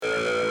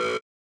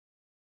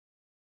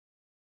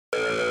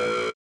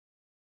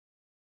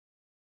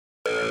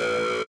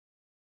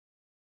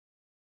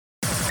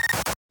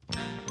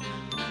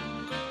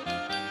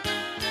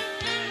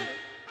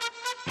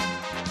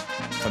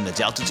the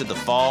Delta to the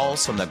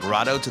Falls, from the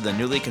Grotto to the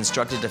newly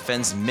constructed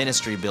Defense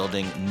Ministry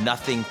building,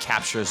 nothing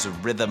captures the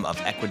rhythm of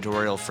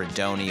Ecuadorial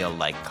Fredonia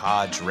like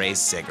Cadre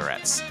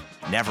cigarettes.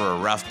 Never a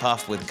rough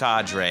puff with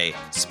Cadre,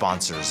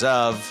 sponsors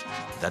of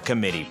the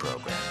Committee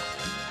Program.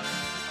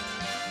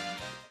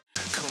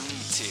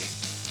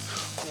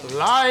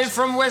 Live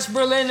from West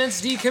Berlin,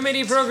 it's the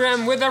Committee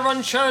Program with Aaron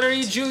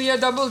Chaudhary, Julia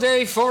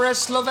Doubleday,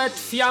 Forrest Lovett,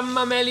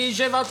 Fiamma Meli,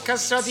 Jevat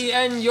Castrati,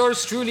 and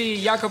yours truly,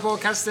 Jacopo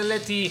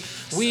Castelletti.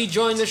 We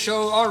join the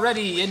show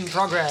already in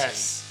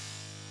progress.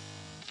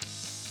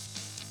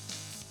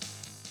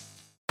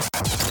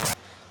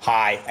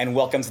 Hi, and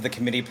welcome to the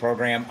Committee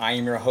Program. I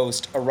am your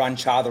host, Aaron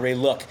Chaudhary.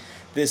 Look,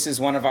 this is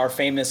one of our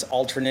famous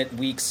alternate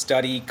week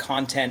study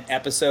content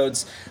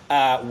episodes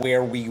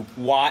where we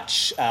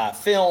watch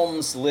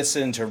films,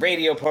 listen to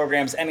radio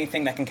programs,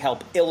 anything that can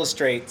help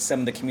illustrate some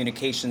of the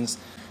communications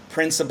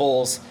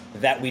principles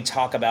that we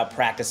talk about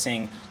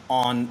practicing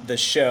on the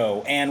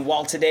show. And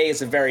while today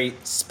is a very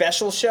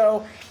special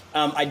show,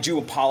 I do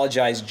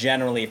apologize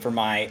generally for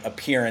my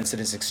appearance.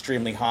 It is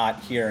extremely hot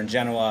here in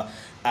Genoa.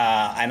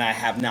 And I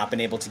have not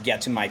been able to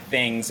get to my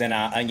things,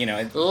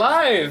 and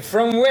Live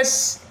from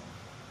West.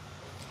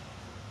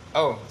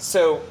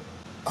 So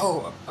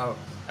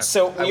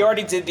we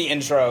already did the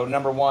intro,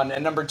 number one,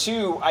 and number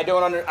two. I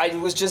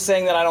was just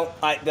saying that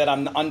that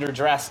I'm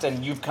underdressed,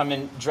 and you've come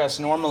in dressed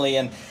normally,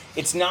 and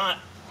it's not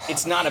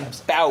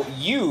about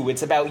you.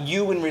 It's about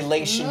you in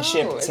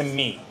relationship to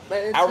me.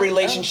 Our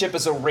relationship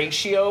is a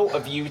ratio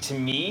of you to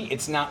me.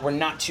 We're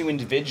not two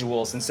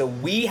individuals, and so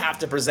we have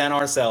to present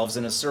ourselves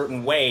in a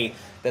certain way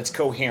that's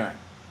coherent.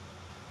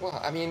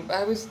 Well, I mean,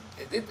 I've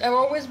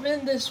always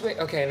been this way.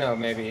 Okay, no,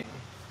 maybe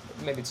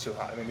it's too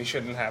hot. Maybe we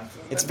shouldn't have.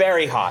 It's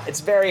very hot. It's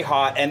very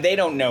hot, and they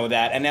don't know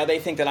that, and now they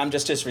think that I'm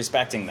just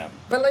disrespecting them.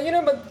 But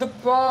but the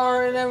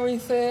bar and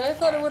everything, I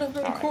thought it would have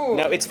been cool.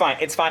 No, it's fine.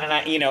 It's fine, and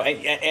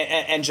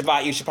and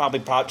Javat, you should probably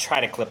try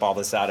to clip all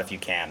this out if you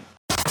can.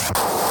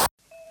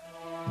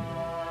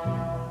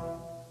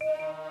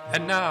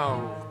 And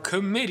now,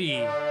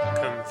 Committee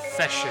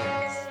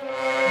Confessions.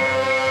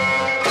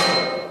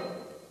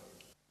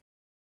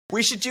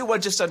 We should do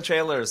one just on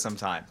trailers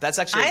sometime. That's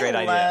actually a great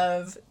idea. I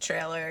love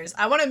trailers.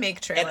 I want to make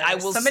trailers. And I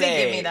will Somebody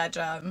say, give me that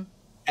job.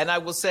 And I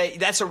will say,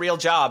 that's a real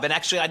job. And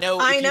actually, I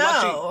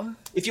know.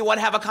 If you want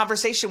to have a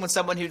conversation with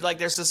someone who,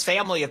 there's this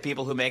family of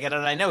people who make it,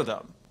 and I know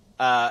them.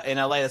 In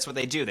LA, that's what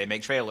they do. They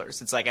make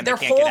trailers. It's and their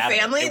they can't whole get out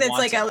family. of it.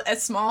 That's a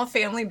small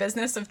family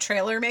business of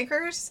trailer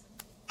makers.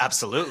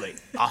 Absolutely.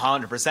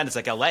 100%. It's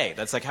like LA.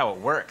 That's how it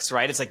works,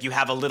 right? It's you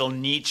have a little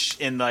niche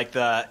in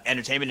the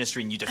entertainment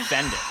industry and you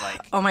defend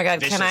it oh my God.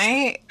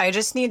 viciously. I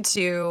just need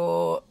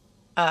to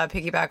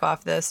piggyback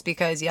off this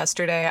because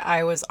yesterday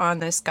I was on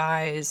this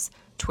guy's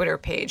Twitter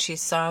page.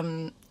 He's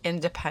some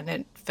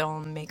independent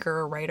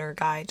filmmaker, writer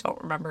guy.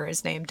 Don't remember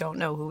his name. Don't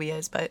know who he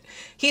is, but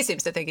he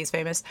seems to think he's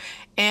famous.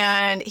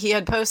 And he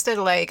had posted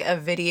a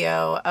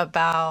video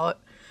about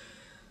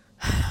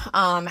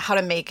how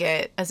to make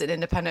it as an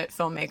independent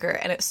filmmaker.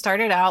 And it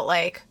started out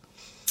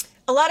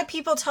a lot of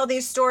people tell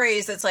these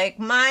stories. It's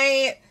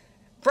my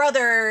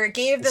brother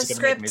gave the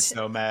script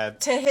so mad.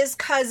 to his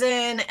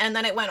cousin, and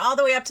then it went all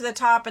the way up to the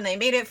top, and they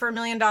made it for $1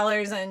 million.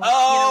 And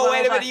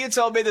wait a minute, you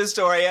told me this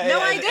story. No,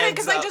 I didn't,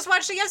 because I just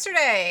watched it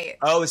yesterday.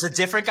 Oh, it's a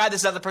different guy? This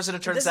is not the person who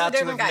turns out to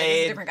have made... This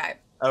is a different guy.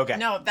 Okay.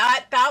 No,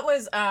 that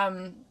was...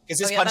 Because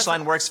this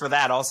punchline works for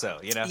that also,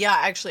 Yeah,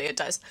 actually it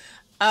does.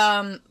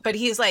 But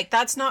he's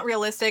that's not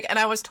realistic. And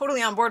I was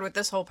totally on board with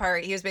this whole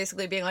part. He was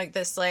basically being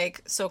this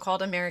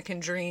so-called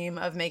American dream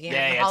of making it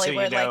in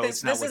Hollywood.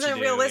 This isn't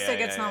realistic.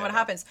 It's not what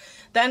happens.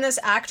 Then this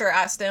actor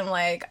asked him,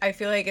 I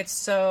feel like it's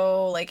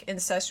so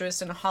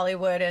incestuous in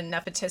Hollywood and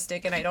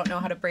nepotistic and I don't know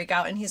how to break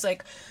out. And he's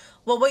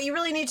well, what you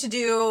really need to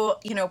do,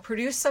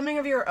 produce something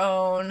of your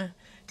own.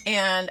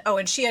 And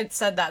she had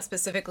said that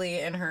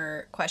specifically in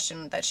her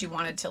question that she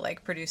wanted to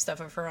produce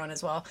stuff of her own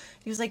as well.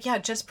 He was yeah,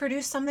 just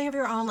produce something of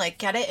your own,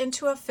 get it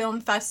into a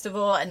film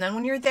festival, and then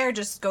when you're there,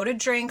 just go to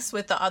drinks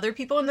with the other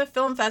people in the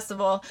film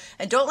festival,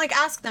 and don't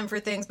ask them for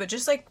things, but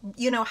just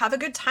have a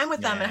good time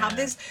with them and have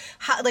this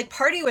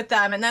party with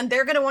them, and then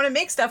they're gonna want to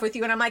make stuff with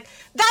you. And I'm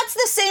that's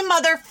the same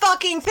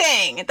motherfucking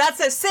thing. That's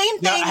the same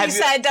thing you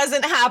said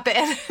doesn't happen.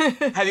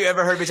 Have you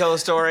ever heard me tell a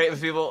story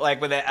of people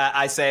when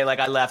I say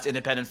I left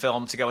independent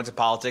film to go into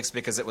politics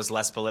because it was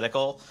less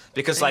political?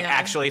 Because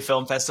actually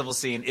film festival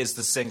scene is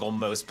the single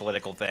most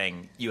political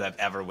thing you have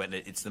ever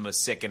witnessed. It's the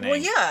most sickening. Well,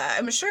 yeah,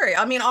 I'm sure.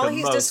 I mean, all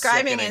he's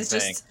describing is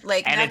just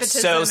and it's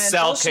so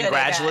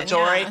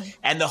self-congratulatory,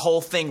 and the whole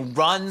thing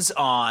runs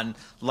on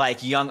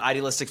young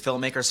idealistic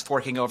filmmakers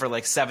forking over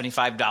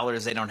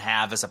 $75 they don't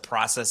have as a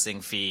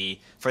processing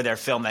fee for their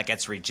film that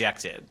gets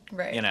rejected.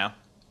 Right.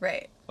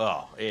 Right.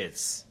 Oh,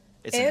 it's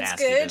It's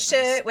nasty good business.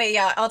 shit. Wait,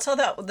 yeah, I'll tell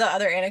the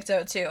other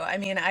anecdote too. I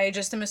mean, I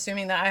just am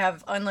assuming that I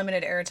have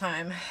unlimited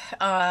airtime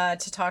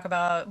to talk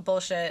about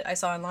bullshit I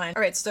saw online.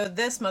 All right, so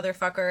this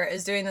motherfucker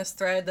is doing this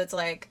thread that's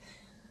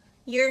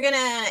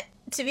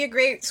to be a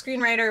great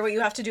screenwriter, what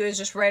you have to do is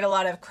just write a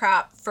lot of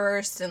crap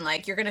first, and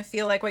you're gonna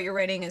feel like what you're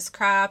writing is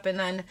crap, and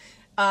then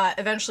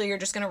eventually you're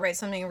just going to write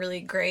something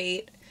really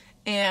great.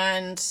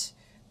 And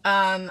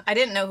I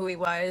didn't know who he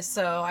was,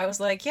 so I was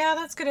like, yeah,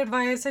 that's good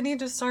advice. I need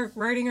to start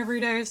writing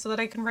every day so that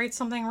I can write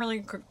something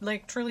really,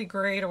 like, truly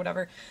great or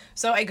whatever.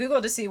 So I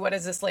Googled to see what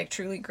is this, like,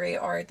 truly great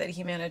art that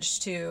he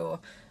managed to,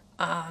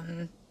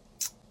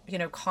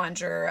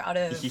 conjure out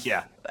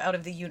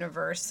of the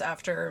universe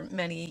after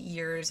many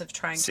years of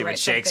trying to write something.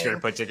 See what Shakespeare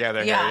put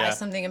together. Yeah,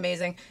 something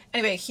amazing.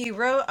 Anyway, he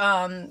wrote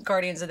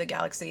Guardians of the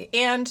Galaxy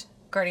and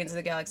Guardians of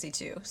the Galaxy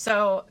 2.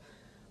 So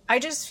I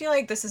just feel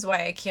like this is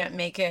why I can't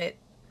make it,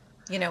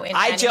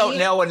 I don't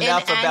know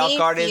enough about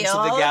Guardians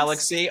of the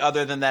Galaxy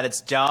other than that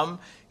it's dumb.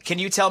 Can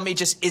you tell me,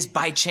 just is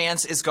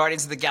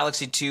Guardians of the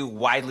Galaxy 2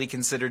 widely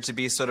considered to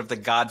be sort of the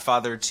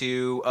Godfather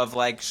 2 of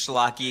like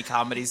schlocky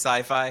comedy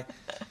sci-fi?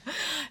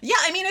 Yeah,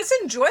 I mean, it's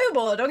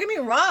enjoyable. Don't get me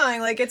wrong.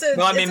 Like, is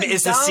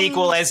the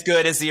sequel as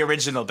good as the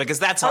original? Because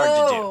that's hard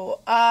to do.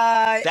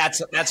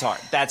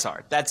 That's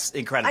hard. That's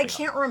incredible. I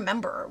can't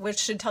remember, which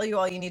should tell you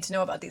all you need to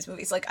know about these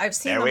movies. Like, I've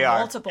seen them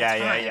multiple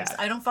times. Yeah.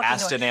 I don't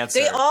fucking know.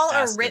 They all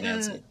are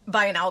written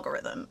by an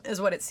algorithm, is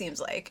what it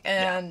seems like.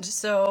 And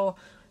so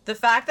the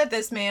fact that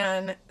this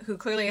man, who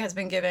clearly has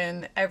been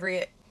given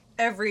every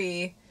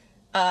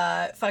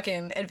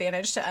fucking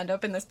advantage to end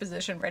up in this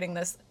position writing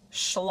this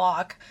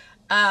schlock,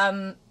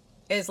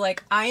 is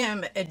like, I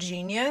am a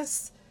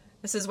genius.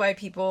 This is why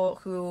people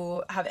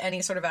who have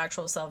any sort of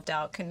actual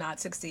self-doubt cannot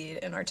succeed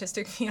in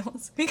artistic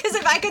fields. Because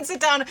if I could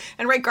sit down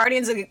and write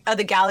Guardians of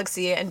the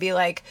Galaxy and be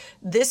like,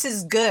 this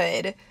is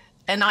good,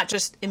 and not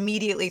just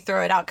immediately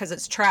throw it out because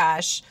it's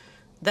trash,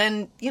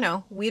 then,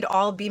 we'd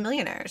all be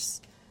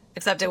millionaires.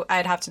 Except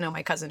I'd have to know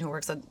my cousin who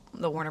works at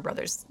the Warner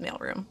Brothers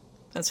mailroom.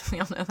 As we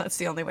all know, that's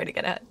the only way to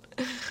get ahead.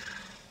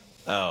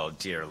 Oh,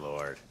 dear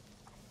Lord.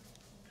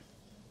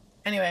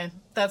 Anyway,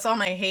 that's all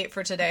my hate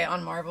for today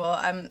on Marvel.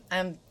 I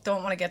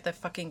don't want to get the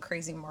fucking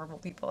crazy Marvel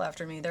people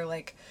after me. They're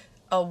like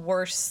a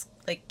worse,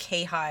 like,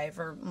 K-Hive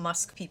or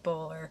Musk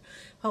people, or,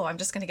 I'm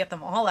just going to get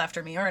them all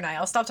after me, aren't I?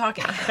 I'll stop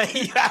talking.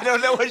 I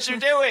don't know what you're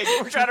doing.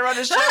 We're trying to run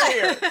a show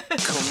here.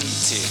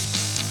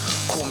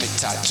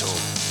 Komitato,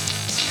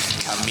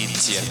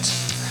 Comitiet,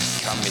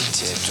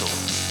 Comiteto,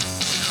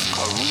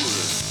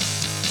 Karul,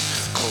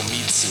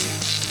 Comiti,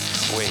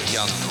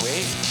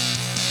 Weyantwe,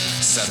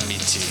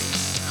 Samiti,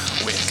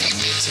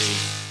 Wecamiti.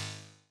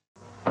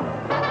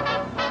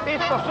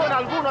 Estos son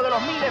algunos de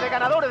los miles de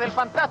ganadores del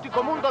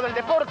fantástico mundo del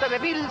deporte de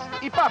Bills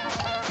y Puff.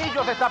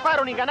 Ellos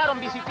destaparon y ganaron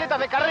bicicletas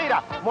de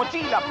carrera,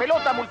 mochila,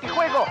 pelota,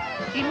 multijuego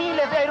y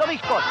miles de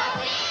aerodiscos.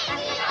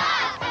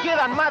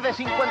 Quedan más de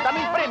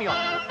 50.000 premios.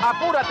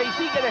 Apúrate y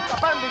sigue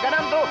destapando y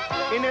ganando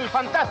en el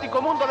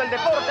fantástico mundo del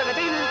deporte de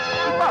Bills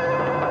y Puff.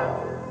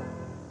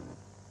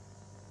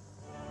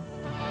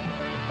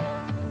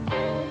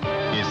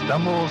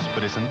 Estamos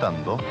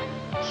presentando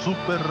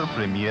Super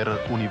Premier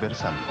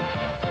Universal.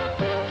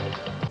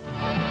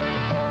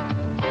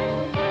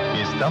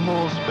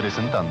 Estamos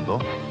presentando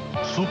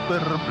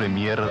Super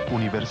Premier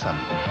Universal.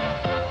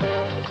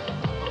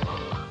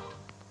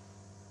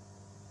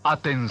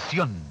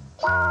 Atención.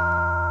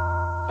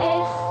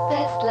 Esta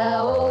es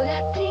la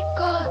hora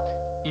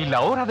Tricot. Y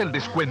la hora del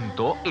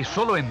descuento es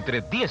solo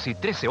entre 10 y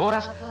 13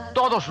 horas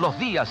todos los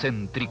días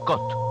en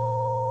Tricot.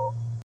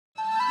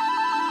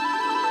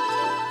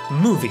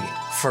 Movie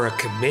for a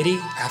committee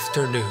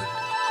afternoon.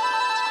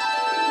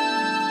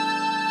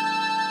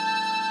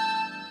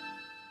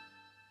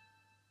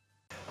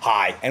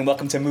 Hi, and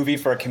welcome to Movie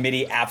for a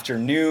Committee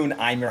Afternoon.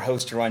 I'm your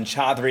host, Arun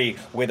Chaudhary.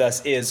 With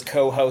us is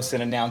co-host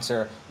and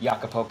announcer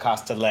Jacopo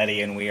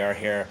Castelletti, and we are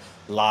here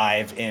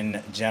live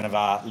in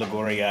Genova,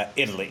 Liguria,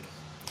 Italy.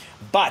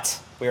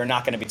 But we are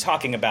not going to be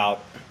talking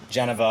about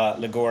Genova,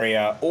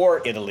 Liguria,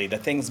 or Italy.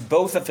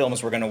 Both the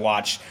films we're going to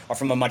watch are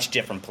from a much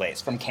different place,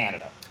 from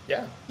Canada.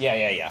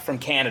 Yeah, from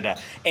Canada.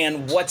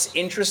 And what's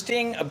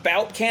interesting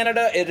about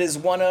Canada, it is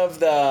one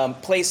of the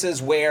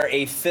places where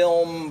a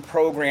film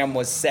program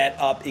was set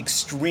up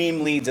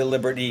extremely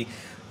deliberately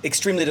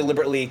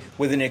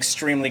with an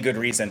extremely good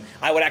reason.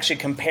 I would actually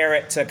compare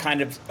it to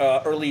kind of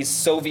early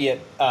Soviet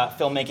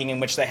filmmaking, in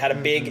which they had a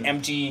big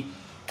empty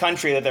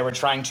country that they were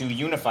trying to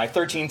unify,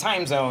 13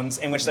 time zones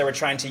in which they were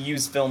trying to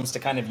use films to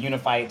kind of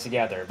unify it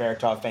together.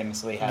 Vertov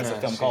famously has a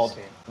film called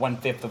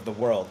 1/5 of the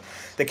World.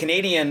 The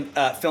Canadian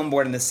Film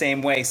Board, in the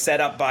same way,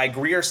 set up by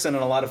Grierson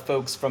and a lot of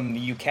folks from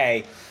the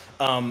UK,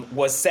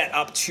 was set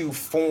up to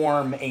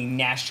form a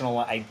national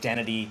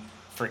identity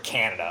for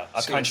Canada,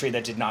 a country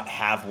that did not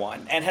have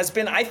one, and has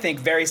been, I think,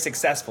 very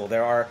successful.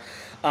 There are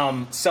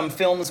some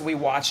films we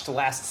watched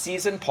last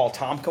season. Paul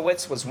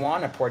Tomkowitz was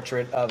one, a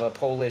portrait of a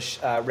Polish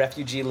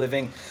refugee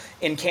living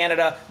in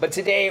Canada. But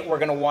today we're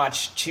going to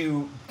watch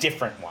two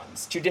different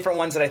ones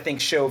that I think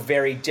show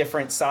very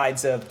different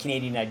sides of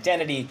Canadian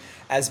identity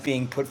as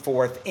being put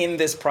forth in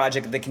this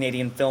project of the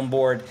Canadian Film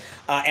Board.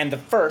 And the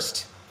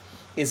first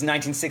is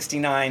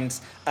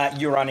 1969's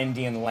You're on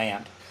Indian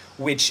Land,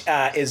 which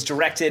is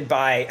directed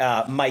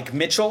by Mike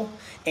Mitchell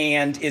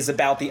and is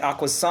about the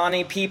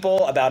Akwesasne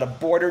people, about a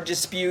border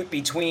dispute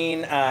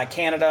between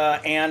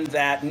Canada and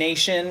that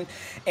nation.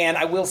 And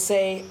I will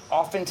say,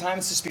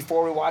 oftentimes, just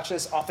before we watch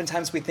this,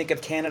 oftentimes we think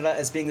of Canada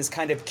as being this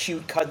kind of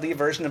cute, cuddly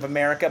version of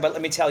America. But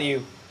let me tell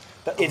you,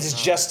 it's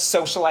just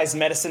socialized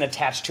medicine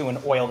attached to an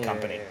oil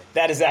company. Yeah.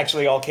 That is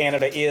actually all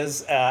Canada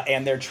is,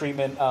 and their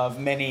treatment of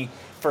many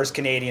First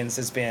Canadians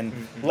has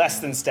been less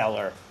than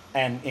stellar,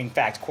 and in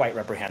fact, quite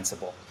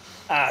reprehensible.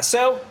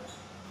 So,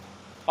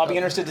 I'll be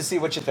interested to see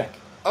what you think.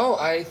 Oh,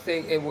 I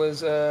think it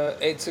was.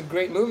 It's a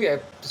great movie.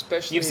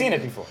 Especially you've seen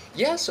it before.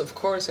 Yes, of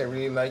course. I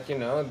really like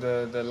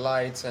the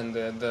lights and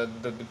the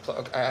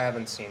I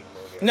haven't seen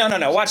the movie.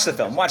 No. Watch the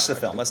film. Watch the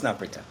film. Let's not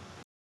pretend.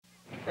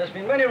 There's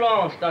been many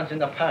wrongs done in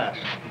the past,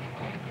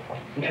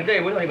 and today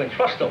we don't even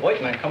trust the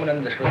white man coming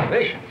into this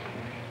reservation.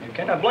 You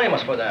cannot blame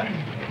us for that.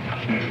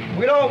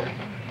 We don't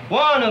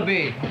want to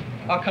be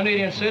a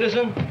Canadian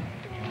citizen.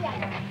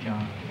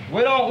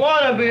 We don't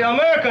want to be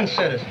American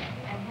citizens.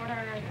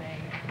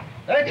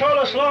 They told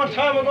us a long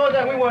time ago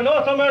that we were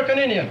North American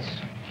Indians.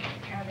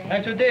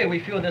 And today we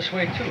feel this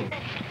way too.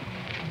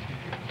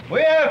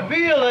 We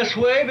feel this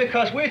way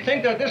because we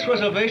think that this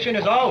reservation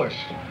is ours.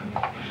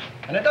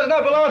 And it does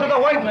not belong to the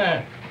white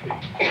man.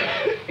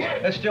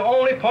 It's the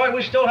only part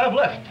we still have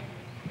left.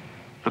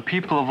 The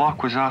people of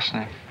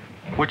Akwesasne,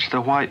 which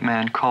the white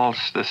man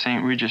calls the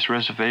St. Regis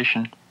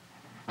Reservation,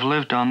 have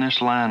lived on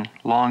this land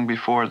long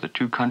before the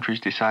two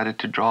countries decided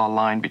to draw a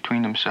line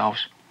between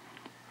themselves.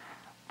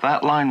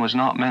 That line was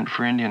not meant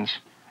for Indians,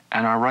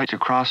 and our right to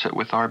cross it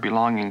with our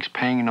belongings,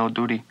 paying no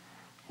duty,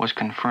 was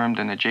confirmed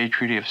in the Jay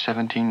Treaty of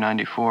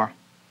 1794.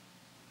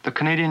 The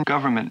Canadian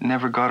government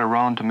never got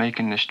around to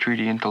making this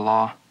treaty into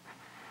law,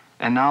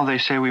 and now they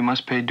say we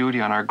must pay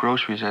duty on our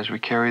groceries as we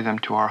carry them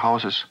to our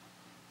houses,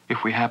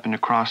 if we happen to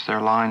cross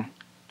their line.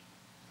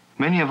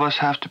 Many of us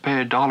have to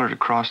pay $1 to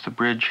cross the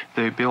bridge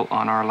they built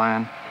on our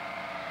land,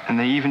 and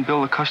they even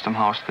built a custom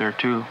house there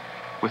too,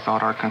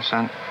 without our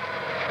consent.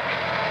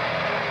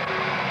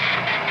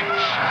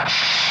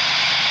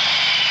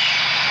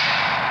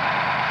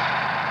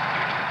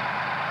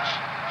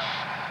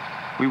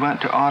 We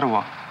went to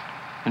Ottawa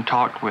and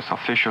talked with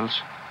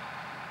officials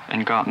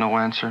and got no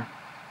answer.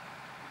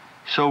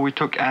 So we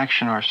took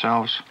action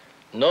ourselves.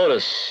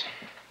 Notice,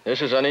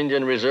 this is an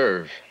Indian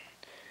reserve.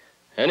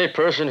 Any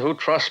person who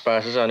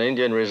trespasses on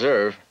Indian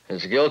reserve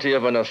is guilty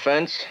of an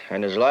offense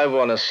and is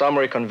liable on a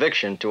summary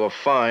conviction to a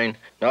fine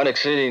not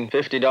exceeding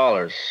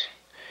 $50,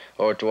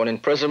 or to an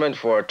imprisonment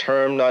for a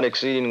term not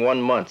exceeding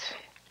 1 month,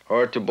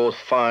 or to both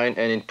fine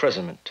and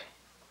imprisonment.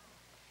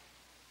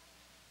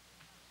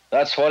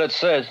 That's what it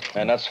says,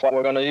 and that's what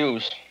we're going to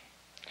use.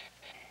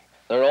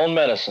 Their own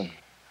medicine.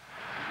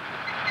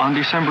 On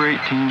December 18,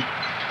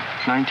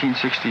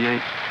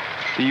 1968,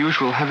 the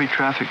usual heavy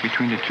traffic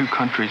between the two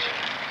countries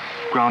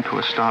ground to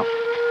a stop.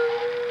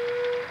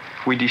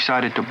 We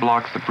decided to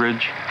block the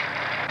bridge.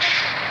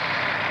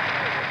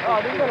 Oh,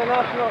 these are the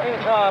national,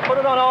 put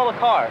it on all the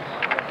cars.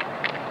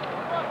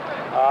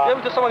 Give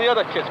it to some of the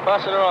other kids,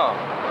 pass it around.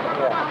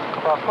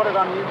 Yeah, I'll put it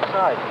on the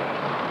inside.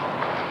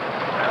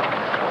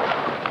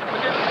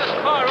 This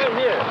car right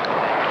here.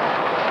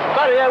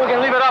 Better yet, we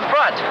can leave it up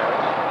front.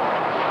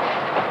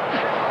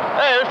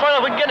 Hey, let's find out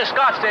if we can get the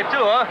Scotch tape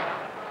too, huh?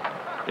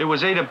 It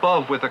was 8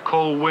 above with a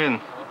cold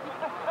wind.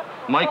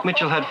 Mike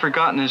Mitchell had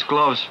forgotten his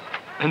gloves,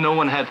 and no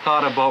one had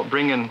thought about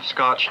bringing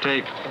Scotch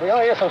tape. We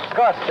only get some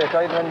Scotch tape,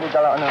 I didn't need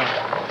that out now.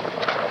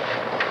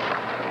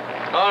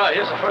 All right,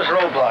 here's the first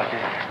roadblock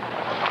here.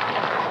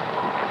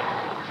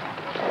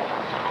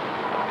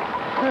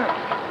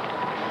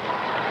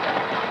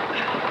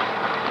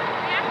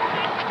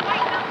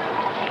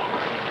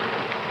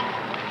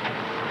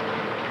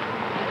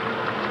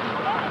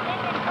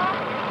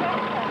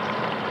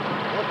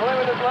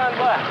 Land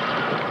back.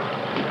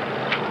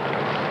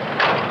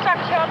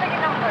 I'll take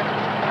your number.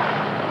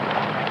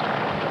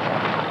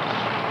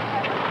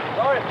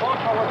 Sorry,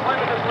 folks, we're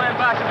claiming this land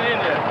back to the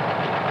Indian.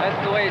 That's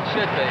the way it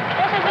should be.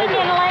 This is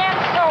Indian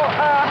land, so,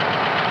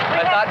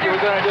 I thought you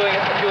were going to do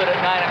it at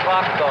 9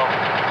 o'clock, though.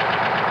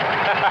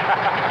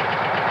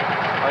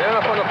 Oh, you're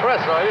not from the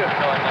press, are you?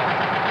 No, I'm not.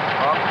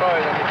 Oh, I'm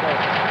sorry, then,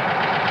 because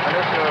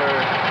unless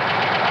you're...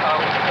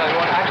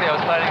 actually, I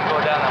was planning to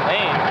go down the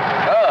lane.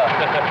 Oh.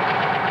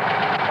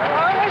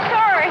 we're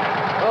sorry.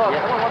 Oh, yeah.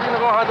 Come on, what's going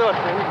to go hard do it?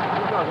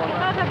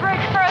 There's a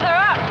bridge further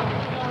up.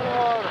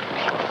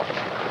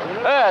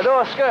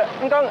 Då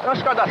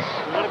ska das.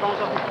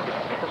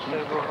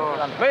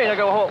 Men jag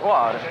går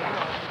var.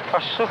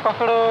 Fast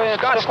varför då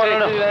ska du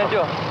inte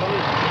göra?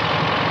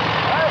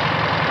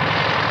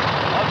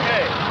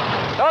 Okay.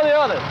 Tell the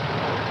others.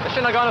 They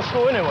shouldn't have gone to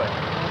school anyway.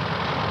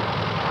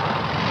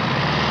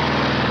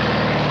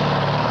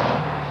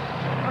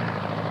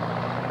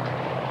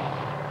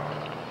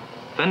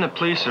 Then the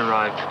police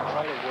arrived.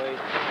 Right away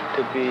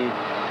to be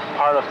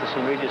part of the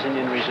St. Regis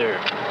Indian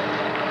Reserve.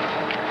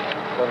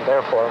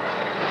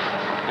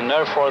 And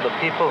therefore the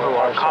people who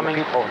are coming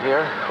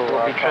here who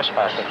will be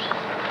trespassers.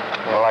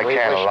 Well, I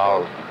can't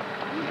allow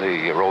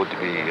the road to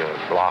be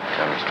blocked,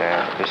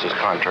 understand? This is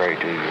contrary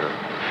to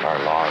our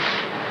laws.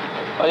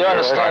 Well, you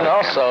understand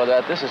also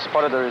that this is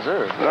part of the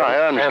reserve. No,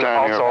 I understand.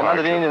 And also,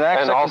 under the Indian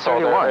Act, Section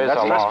 31,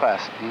 that's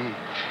trespass.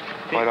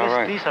 Quite all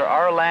right. These are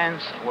our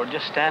lands. We're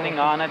just standing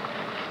on it.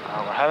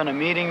 We're having a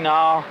meeting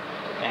now,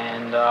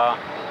 and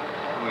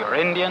we are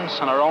Indians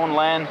on our own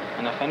land,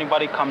 and if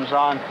anybody comes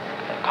on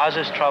that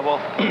causes trouble,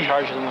 we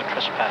charge them with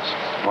trespass.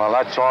 Well,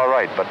 that's all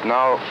right, but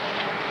now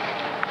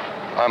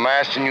I'm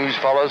asking you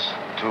fellas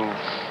to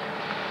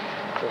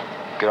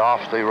get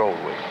off the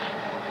roadway.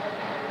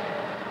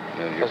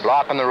 You're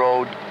blocking the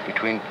road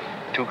between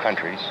two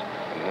countries,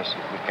 and this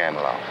we can't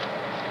allow.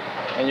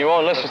 And you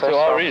won't listen to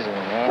our reason,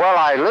 yeah? Well,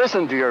 I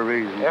listen to your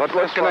reason, but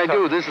what can I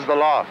do? This is the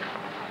law.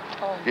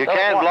 You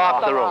can't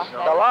block the road.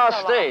 The law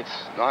states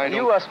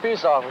you as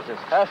peace officers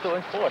have to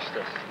enforce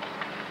this.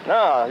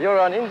 Now, you're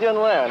on Indian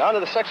land, under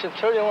the Section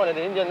 31 of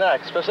the Indian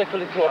Act,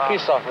 specifically to a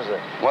peace officer.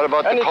 What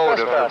about the code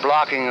of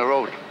blocking the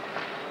road?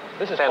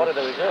 This is part of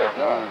the reserve,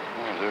 no?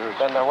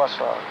 Then there was...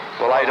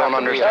 Well, I don't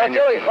understand.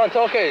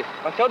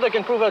 Until they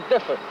can prove it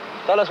different.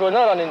 Tell us we're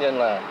not on Indian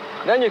land.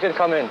 Then you can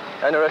come in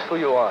and arrest who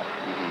you want.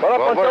 But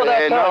up until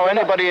that time... No,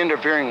 anybody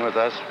interfering with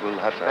us will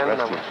have to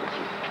arrest them.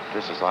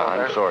 This is...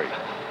 I'm sorry.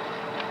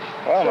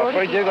 Well, I'm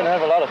afraid you're going to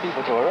have a lot of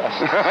people to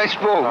arrest. I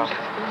suppose.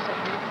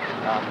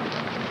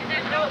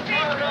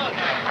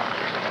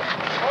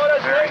 Oh,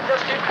 that's great.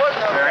 Just keep putting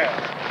them there.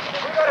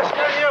 We got to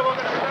stand here. We're going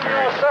to stand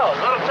here ourselves.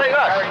 Let them take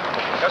us.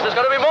 Because there's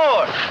going to be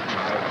more.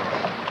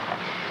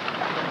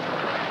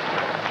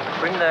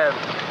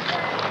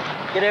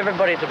 Get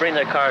everybody to bring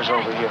their cars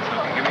over here.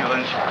 Give me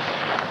lunch.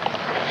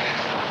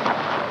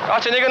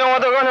 Right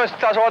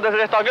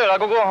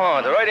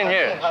in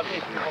here.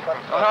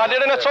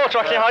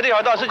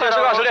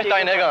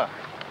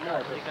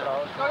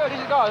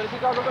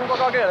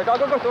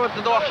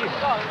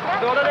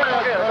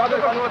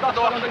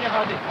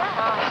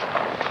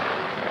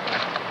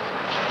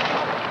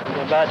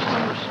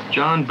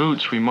 John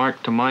Boots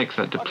remarked to Mike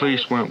that the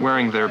police weren't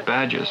wearing their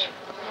badges.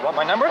 Want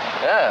my number?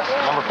 Yeah.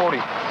 Number 40.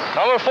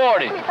 Number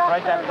 40.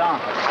 Write that down.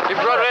 Keep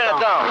writing it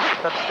down.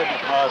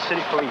 That's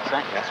city police,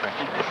 eh? That's right.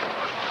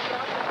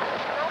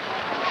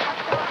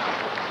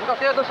 I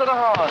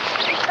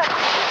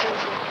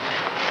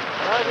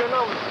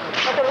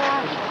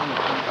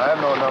have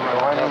no number.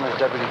 My name is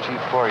Deputy Chief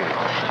Poirier.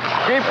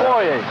 Chief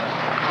Poirier.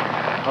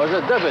 Oh, is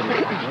it deputy?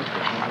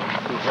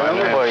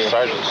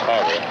 Sergeant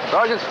Snyder.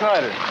 Sergeant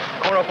Snyder.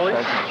 Corner police?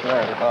 Sergeant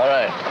Snyder. All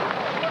right.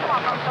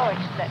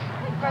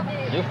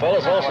 You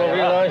fellas also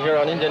realize you're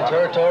on Indian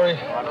territory?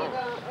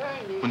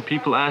 When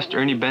people asked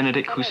Ernie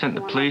Benedict who sent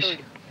the police,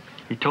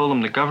 he told them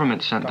the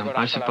government sent them,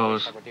 I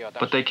suppose.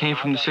 But they came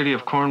from the city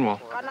of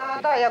Cornwall.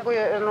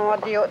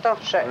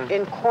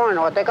 In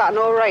Cornwall, they got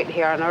no right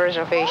here on a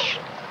reservation.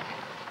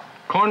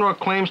 Cornwall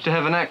claims to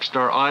have annexed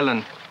our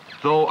island,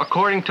 though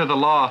according to the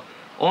law,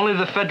 only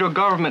the federal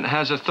government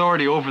has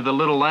authority over the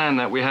little land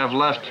that we have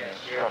left.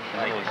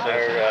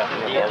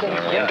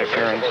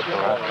 Interference.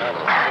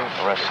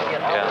 Arrest.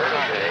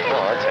 Yeah.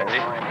 Oh, that's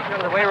handy.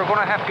 The way we're going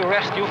to have to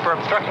arrest you for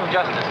obstructing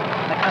justice.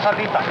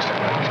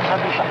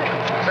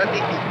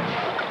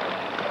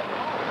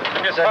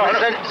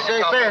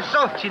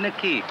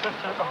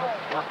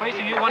 We're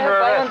placing you under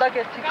arrest.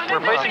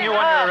 We're placing you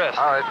under arrest.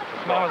 All right.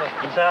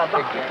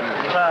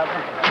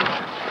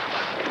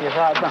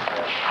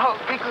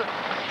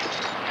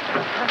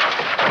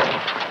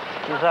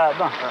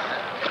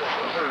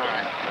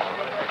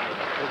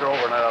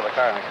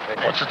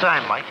 What's the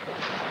time, Mike?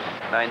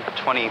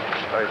 9:20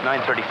 or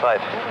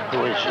 9:35.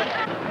 Who is she?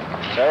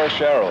 Sarah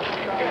Sherrill.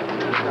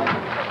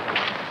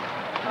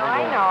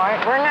 I know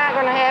it. We're not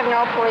going to have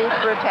no police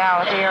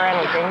brutality or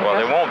anything. Well,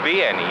 there won't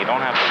be any. You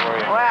don't have to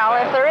worry. Well,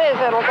 if there is,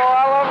 it'll go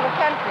all over the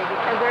country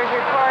because there's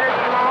reporters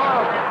from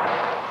all over.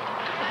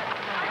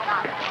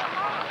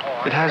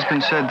 It has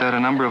been said that a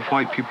number of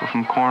white people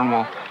from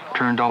Cornwall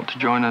turned out to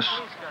join us.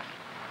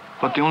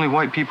 But the only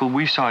white people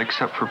we saw,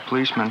 except for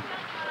policemen,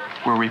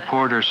 were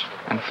reporters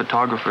and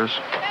photographers.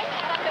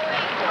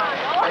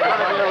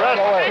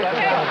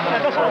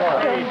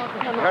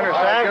 You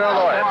understand? Get out of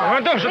the way. Get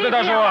out of the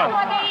way.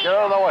 Get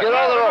out of the way. Get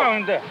out of the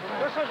road. Get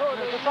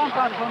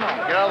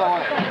out of the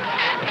way.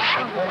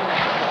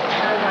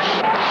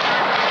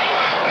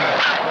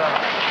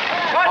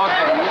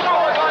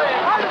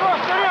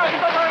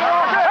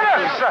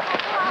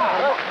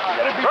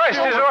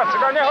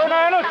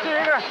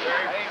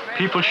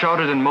 People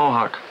shouted in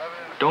Mohawk,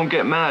 "Don't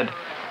get mad.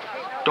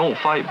 Don't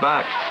fight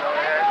back."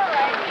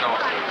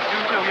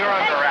 You're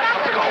under arrest.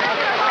 Let's go.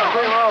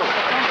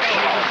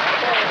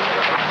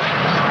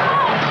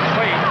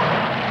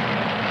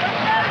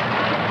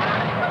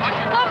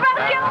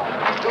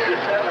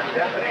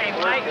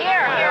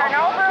 Here,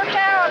 no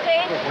brutality.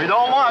 We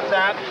don't want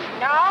that.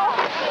 No?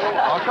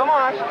 Oh, come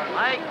on.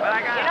 Mike,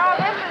 you know,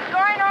 this is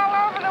going all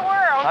over the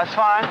world. That's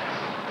fine.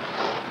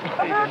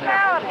 No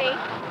brutality.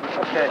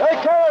 Okay. They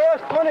tell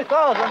us 20,000,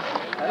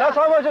 and that's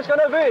how much it's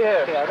going to be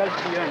here. Okay, I got to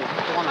see you. It's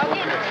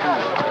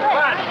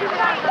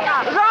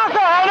out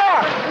there!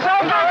 It's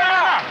out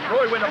there!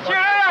 Put your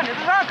hand!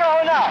 It's not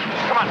going out!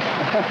 Come on.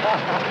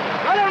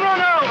 Let him run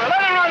over!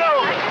 Let him run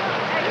over!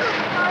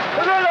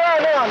 Let him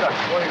run over!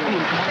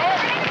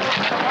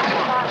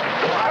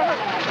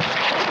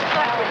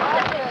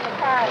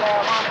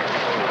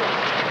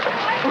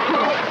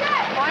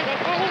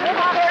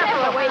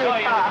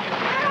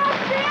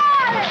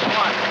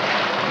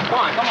 Come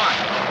on, come on.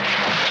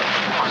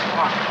 Come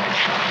on.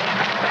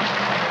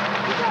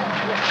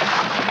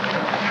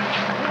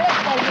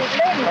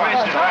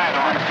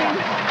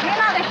 You're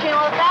not ashamed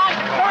of that.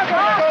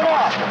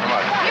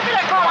 You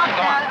better go up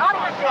there. Come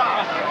on,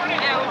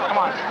 come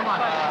on.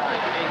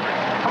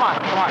 Come on,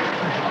 come on.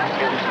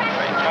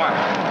 Come on.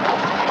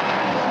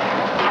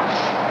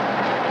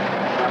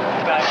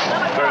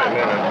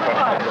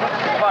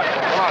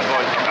 Come on,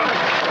 boys.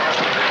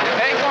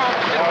 Hey, come on.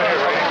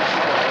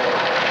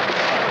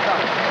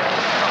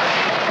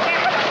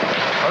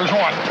 There's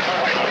one.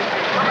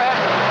 Come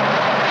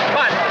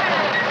on.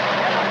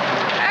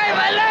 Hey,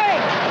 my leg!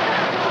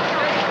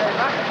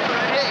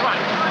 Come on.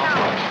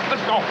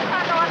 Let's go.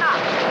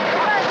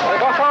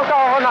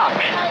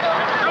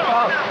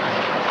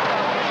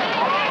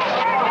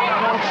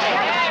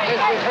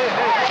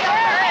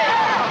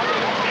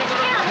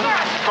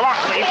 Come on,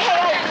 please.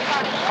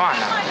 Come on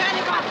now.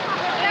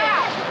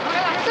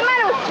 What's the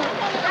matter with you?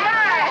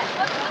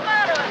 What's the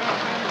matter?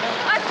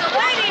 What's the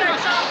lady or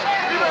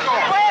something?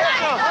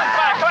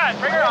 Come on,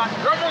 bring her on.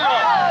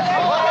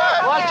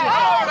 Watch it.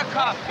 Over the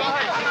cup. Go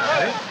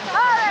ahead.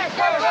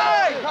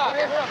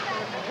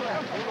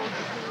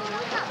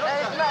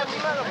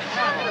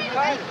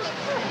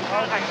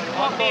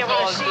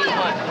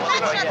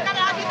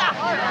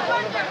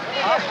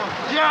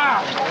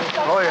 Yeah.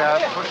 Oh, yeah.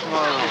 Push them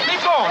on.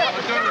 Keep going.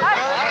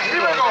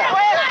 Keep it going.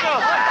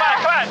 Come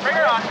on, bring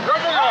her on.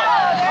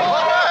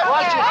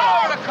 Watch it.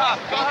 Over the cup.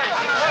 Go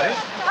ahead.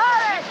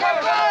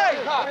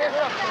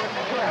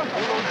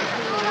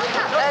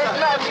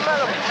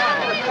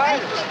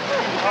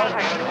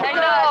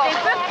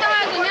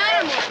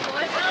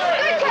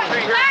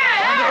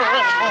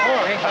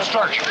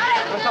 Structure.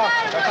 Come on,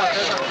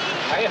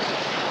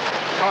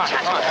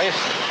 come on.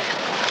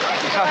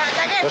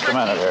 Just a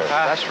minute here.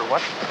 That's for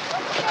what?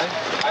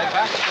 I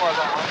back for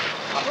that one.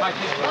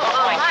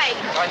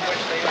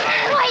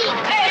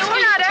 Hey,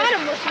 we're not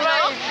animals, you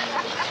know.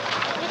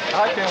 I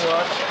can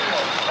watch.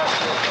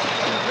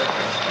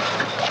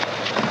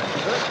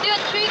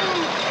 You're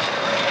treating.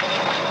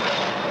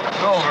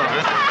 Go over a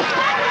bit.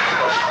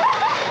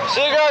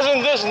 See you guys in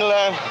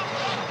Disneyland.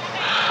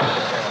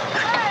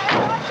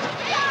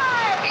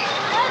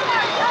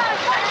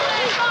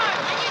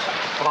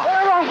 Come on.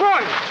 Where am I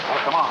going? Oh,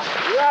 come on.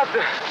 You have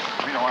to.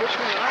 We don't want to.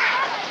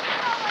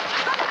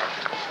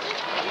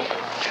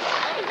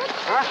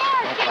 Huh?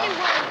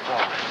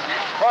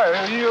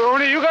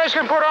 Only you guys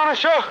can put on a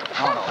show? No.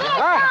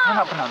 Huh? We're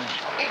not putting on a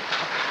show.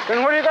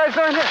 Then what are you guys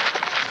doing here?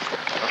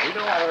 We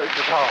don't want to hurt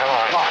your power.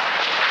 Come on.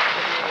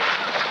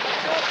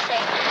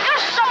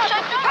 You're such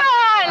a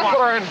con! Put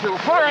her in, too.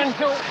 Put her in,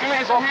 too. Give me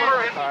some. Put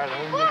her in.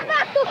 We're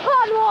not the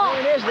con wall.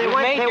 It is. They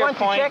went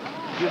to check.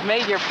 You've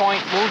made your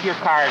point. Move your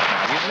card.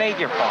 You've made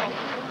your point.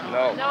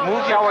 No.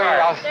 Move your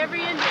card.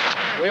 Every Indian.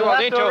 We will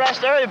need to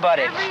arrest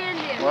everybody. Every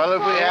Indian. Well,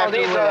 if we have to,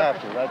 these we'll are- have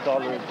to. That's all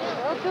there is.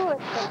 We'll do it.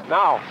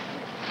 Now,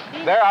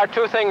 there are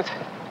two things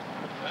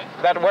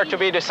that were to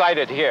be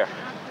decided here.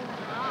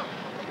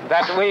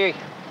 That we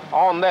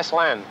own this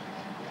land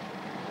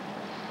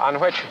on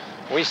which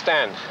we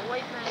stand.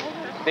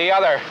 The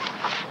other,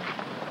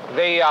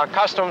 the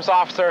customs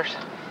officers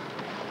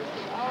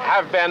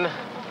have been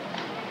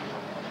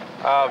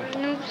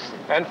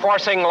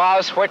enforcing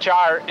laws which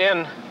are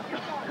in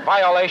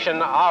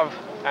violation of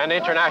an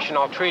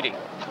international treaty.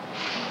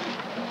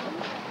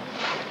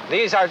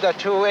 These are the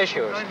two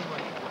issues.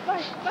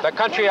 The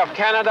country of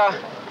Canada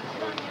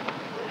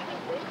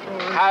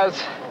has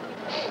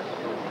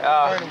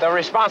the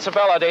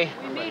responsibility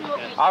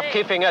of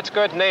keeping its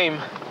good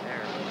name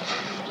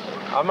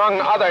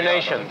among other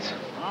nations,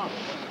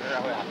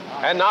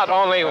 and not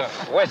only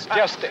with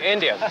just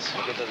Indians.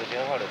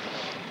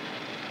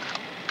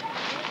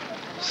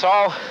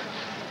 So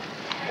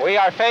we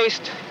are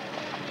faced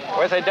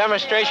with a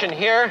demonstration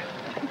here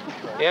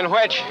in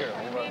which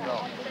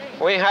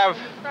we have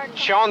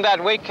shown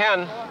that we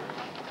can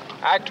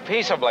act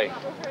peaceably.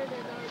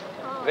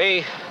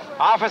 The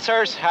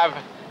officers have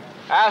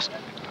asked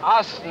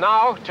us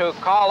now to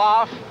call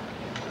off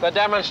the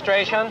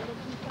demonstration.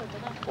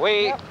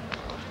 We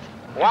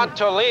want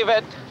to leave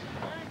it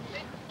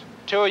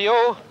to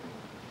you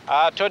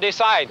to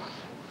decide.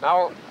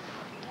 Now,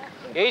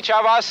 each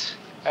of us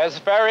is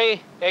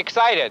very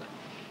excited,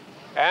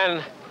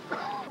 and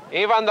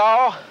even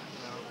though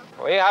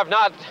we have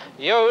not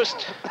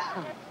used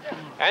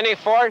any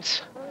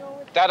force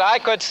that I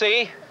could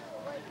see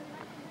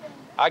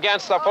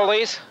against the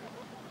police,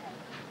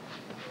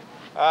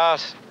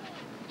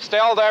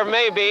 still there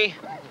may be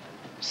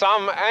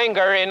some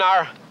anger in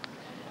our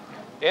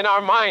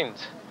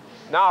minds.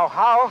 Now,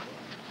 how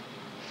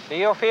do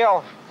you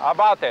feel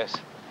about this?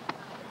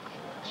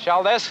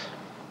 Shall this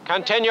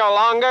continue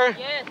longer?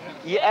 Yes.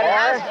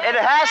 Yeah, it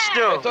has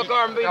to. They took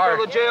R&B to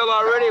the jail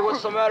already.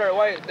 What's the matter?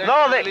 Why?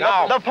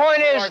 The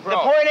point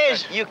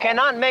is, you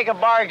cannot make a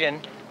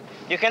bargain.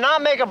 You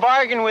cannot make a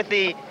bargain with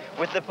the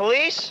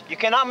police. You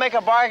cannot make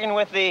a bargain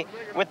with the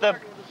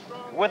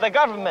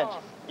government.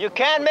 You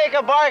can't make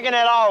a bargain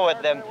at all with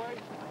them.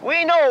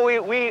 We know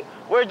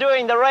we're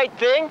doing the right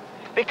thing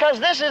because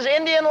this is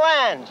Indian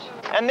land.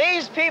 And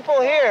these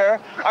people here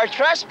are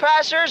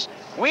trespassers.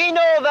 We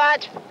know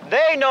that,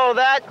 they know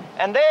that,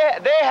 and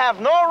they have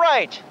no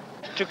right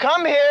to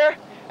come here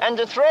and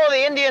to throw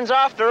the Indians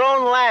off their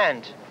own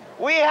land.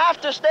 We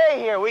have to stay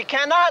here. We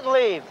cannot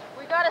leave.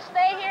 We gotta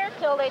stay here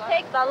till they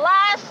take the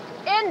last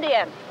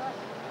Indian.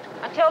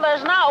 Until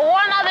there's not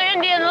one other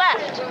Indian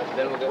left.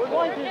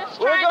 We're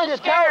just trying to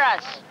scare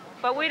us,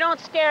 but we don't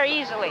scare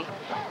easily.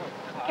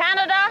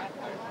 Canada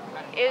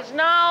is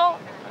now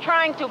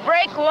trying to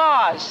break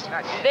laws.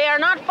 They are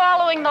not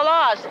following the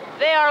laws.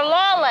 They are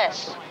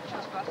lawless.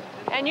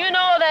 And you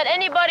know that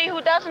anybody who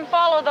doesn't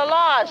follow the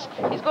laws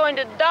is going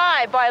to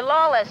die by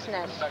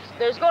lawlessness.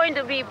 There's going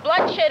to be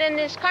bloodshed in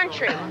this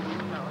country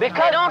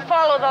because they don't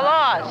follow the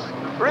laws.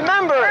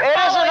 Remember, it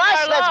isn't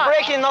us that's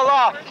breaking the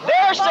law.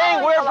 They're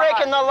saying we're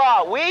breaking the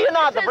law. We are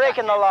not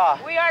breaking the law.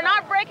 We are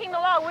not breaking the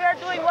law. We are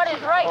doing what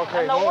is right.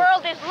 And the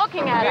world is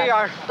looking at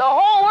us. The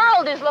whole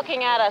world is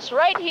looking at us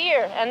right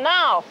here and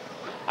now.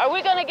 Are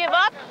we going to give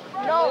up?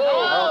 No.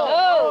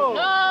 Or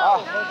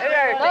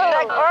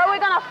are we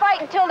going to fight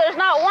until there's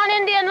not one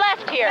Indian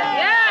left here?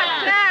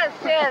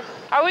 Yes.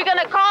 Are we going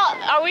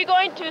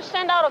to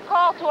send out a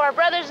call to our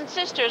brothers and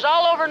sisters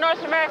all over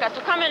North America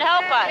to come and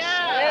help us?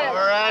 Yes.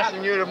 We're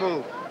asking you to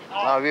move.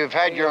 Now, if you've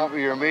had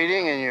your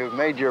meeting and you've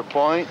made your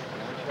point,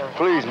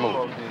 please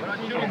move.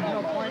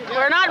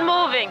 We're not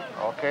moving.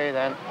 Okay,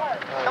 then.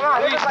 Come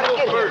on, everybody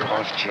get here.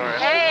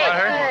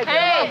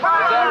 Hey.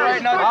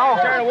 Right now,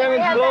 turn the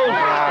women's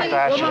clothes.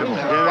 That's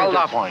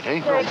the point, eh?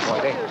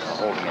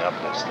 Holding up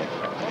this thing.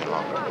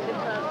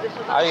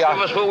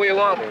 Give us what we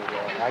want.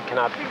 I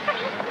cannot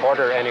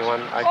order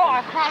anyone.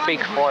 I can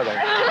speak for them.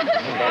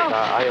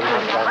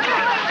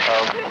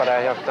 But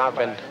I have not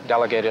been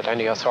delegated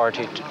any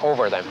authority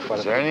over them.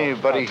 Is there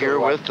anybody here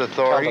with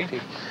authority?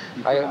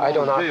 I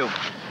do not.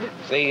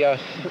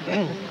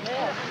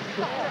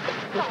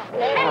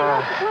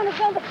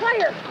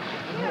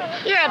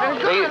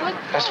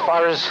 As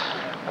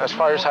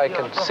far as I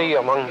can see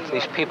among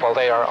these people,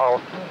 they are all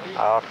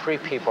free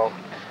people,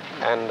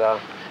 and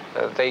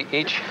they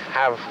each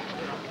have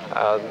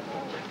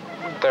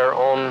their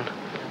own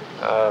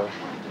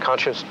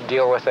conscience to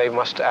deal with. They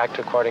must act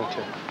according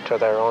to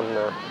their own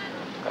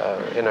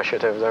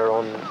initiative, their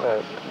own.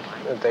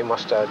 They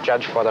must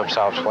judge for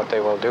themselves what they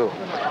will do.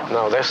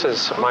 Now, this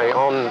is my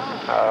own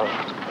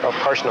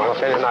personal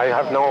opinion. I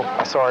have no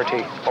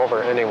authority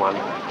over anyone.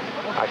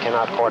 I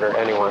cannot order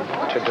anyone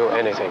to do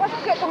anything.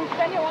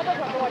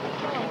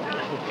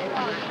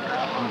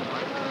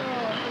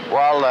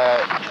 Well,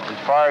 as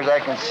far as I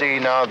can see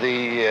now,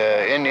 the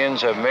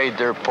Indians have made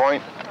their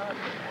point.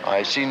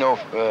 I see no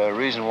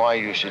reason why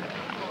you should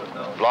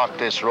block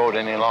this road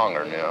any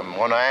longer. I'm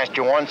going to ask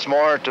you once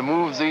more to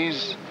move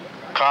these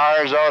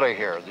cars out of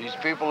here. These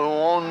people who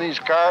own these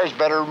cars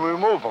better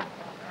remove them.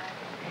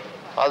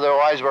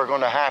 Otherwise, we're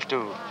going to have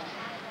to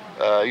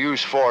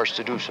use force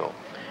to do so.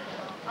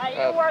 Are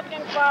you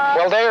working for...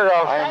 Well, they're...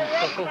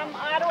 from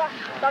Ottawa?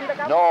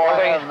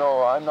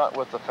 No, I'm not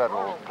with the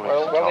federal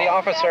police. Will the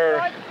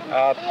officer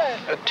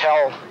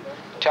tell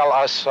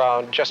us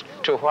just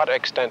to what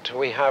extent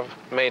we have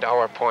made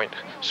our point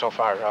so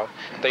far?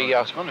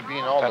 It's going to be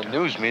in all the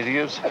news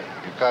medias.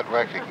 You've got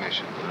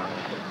recognition.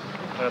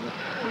 We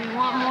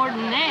want more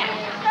than that.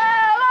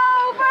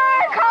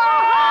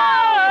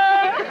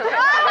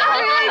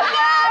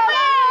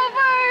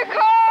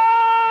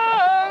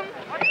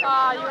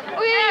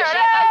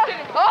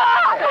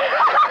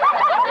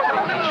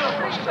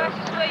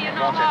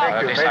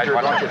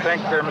 Don't you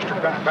think, Mr.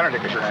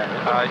 Benedict is your name?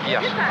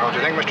 Yes. Don't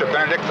you think, Mr.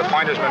 Benedict, the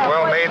point has been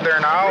well made there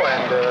now,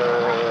 and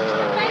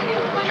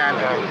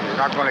you're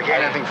not going to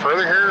gain anything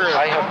further here?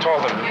 I have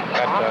told them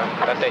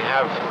that they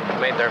have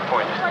made their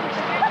point.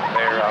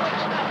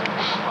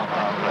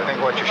 I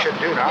think what you should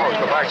do now is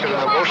go back to the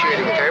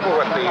negotiating table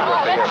with the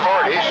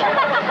authorities.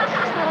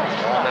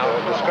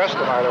 Discuss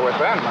the matter with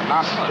them, and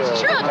not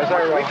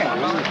we can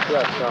do.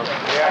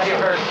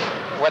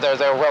 Whether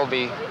there will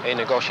be a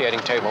negotiating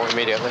table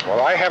immediately.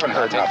 Well, I haven't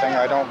heard nothing.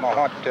 I don't know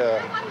what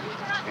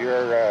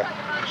your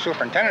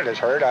superintendent has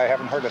heard. I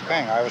haven't heard a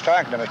thing. I was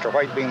talking to Mr.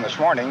 Whitebeam this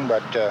morning,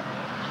 but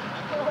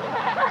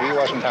he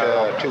wasn't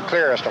too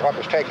clear as to what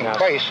was taking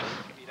place.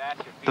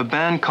 The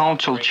band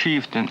council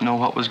chief didn't know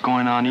what was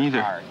going on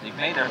either. They've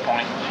made their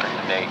point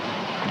today.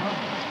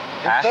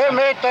 If they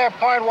made their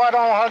point, why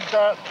don't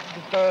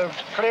to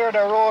clear the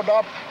road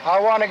up? I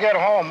want to get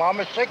home. I'm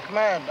a sick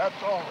man, that's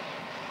all.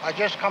 I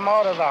just come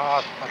out of the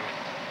hospital.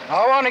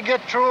 I want to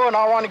get through and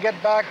I want to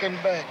get back in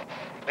bed.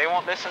 They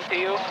won't listen to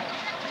you?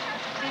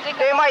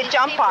 They might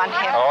jump on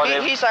him. Oh,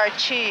 He's our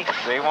chief.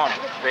 They won't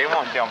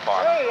jump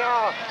on him. Hey,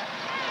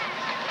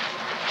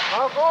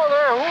 I'll go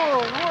there.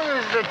 Who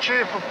is the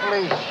chief of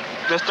police?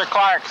 Mr.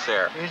 Clark's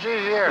there. Is he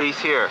here? He's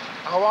here.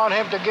 I want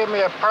him to give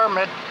me a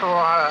permit to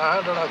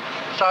handle a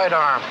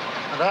sidearm,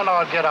 and then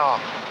I'll get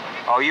off.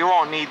 Oh, you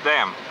won't need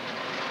them.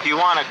 If you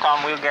want to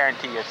come, we'll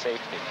guarantee your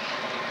safety.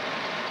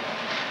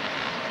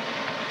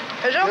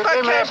 You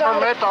give me a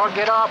permit, I'll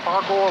get off.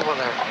 I'll go over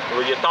there.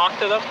 Will you talk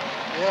to them?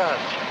 Yes.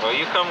 Well,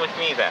 you come with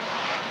me then.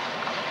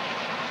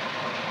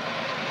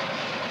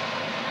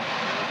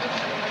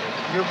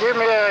 You give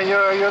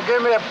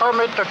me a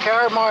permit to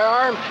carry my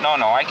arms? No,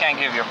 I can't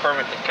give you a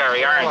permit to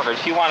carry arms, but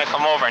if you want to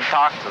come over and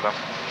talk to them,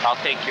 I'll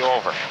take you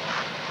over.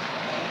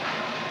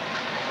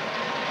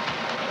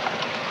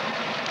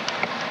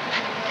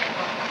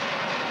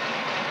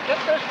 Get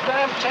this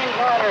damn thing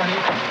out of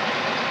here.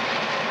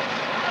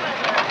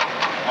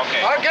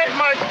 Okay. I'll get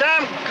my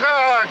damn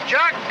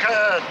jack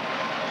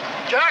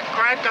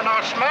crank and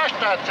I'll smash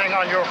that thing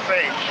on your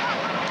face.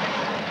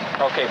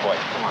 Okay, boy,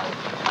 come on.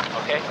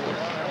 Okay?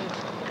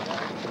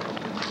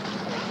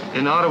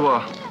 In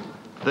Ottawa,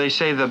 they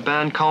say the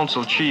band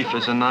council chief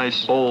is a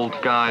nice old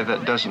guy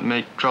that doesn't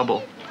make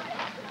trouble.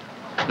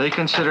 They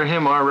consider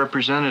him our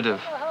representative.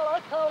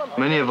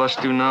 Many of us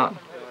do not,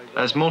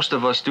 as most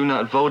of us do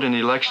not vote in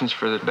elections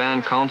for the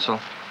band council.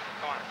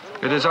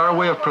 It is our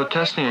way of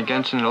protesting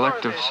against an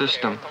elective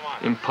system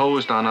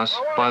imposed on us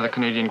by the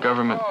Canadian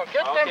government.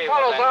 Get them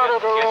fellas out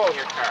of the road.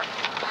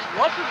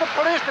 What is the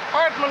police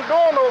department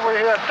doing over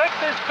here?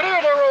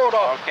 Clear the road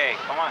off. Okay,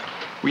 come on.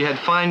 We had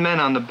fine men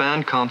on the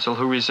band council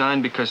who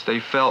resigned because they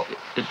felt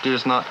it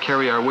does not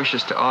carry our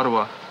wishes to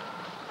Ottawa,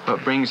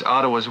 but brings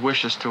Ottawa's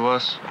wishes to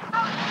us.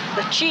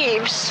 The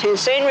chiefs in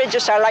St.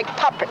 Regis are like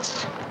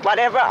puppets.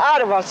 Whatever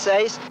Ottawa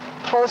says,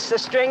 pulls the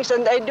strings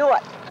and they do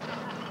it.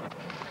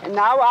 And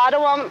now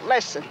Ottawa won't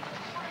listen.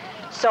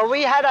 So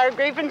we had our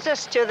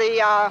grievances to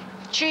the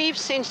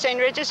chiefs in St.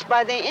 Regis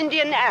by the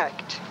Indian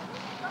Act.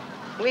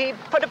 We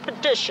put a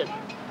petition,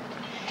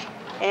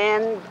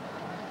 and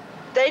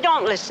they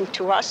don't listen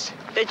to us.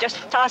 They just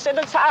toss it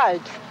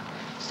aside.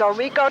 So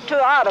we go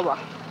to Ottawa,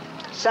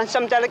 send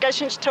some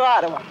delegations to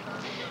Ottawa.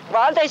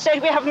 Well, they say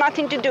we have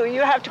nothing to do.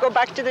 You have to go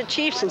back to the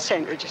chiefs in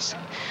St. Regis.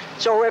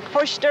 So we're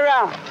pushed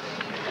around.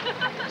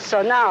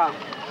 So now,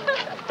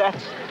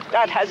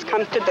 that has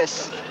come to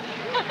this.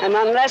 And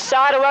unless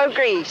Ottawa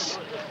agrees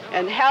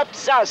and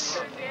helps us,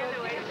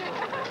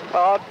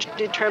 our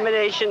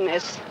determination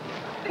is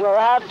we'll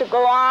have to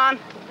go on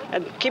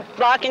and keep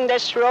blocking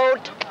this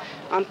road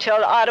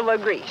until Ottawa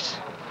agrees.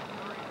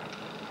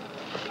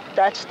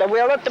 That's the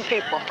will of the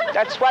people.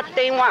 That's what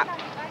they want.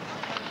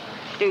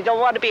 They don't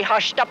want to be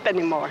hushed up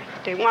anymore.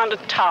 They want to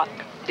talk.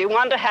 They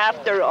want to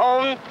have their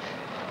own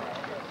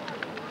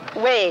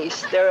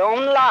ways, their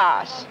own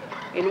laws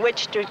in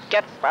which to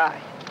get by.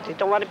 They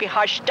don't want to be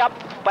hushed up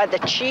by the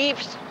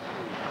chiefs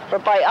or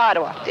by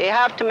Ottawa. They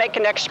have to make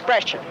an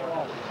expression.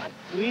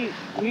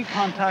 We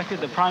contacted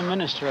the Prime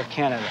Minister of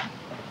Canada.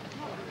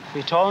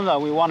 We told him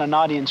that we want an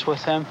audience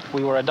with him.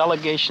 We were a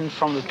delegation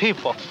from the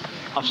people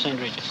of St.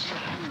 Regis.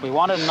 We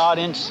wanted an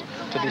audience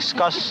to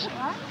discuss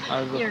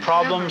the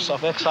problems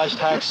of excise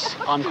tax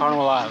on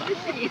Cornwall Island.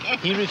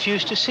 He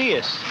refused to see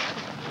us.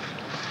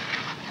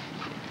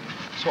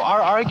 So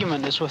our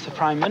argument is with the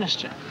Prime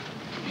Minister.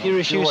 He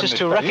refuses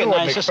to recognize us. You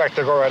wouldn't expect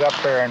to go right up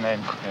there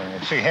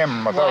and see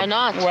him without... Why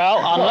not? Well,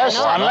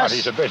 unless...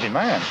 He's a busy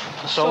man.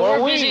 So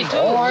are we. Busy too.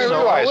 Oh, I So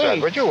realize are that,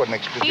 we. but you wouldn't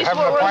expect... He's have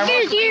an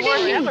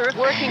appointment?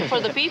 working for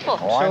the people.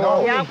 Oh, I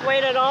know. We have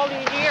waited all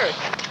these years.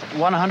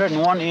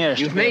 101 years.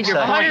 You've made your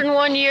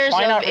 101 years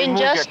Why not of remove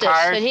your injustice,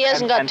 card and he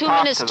hasn't got 2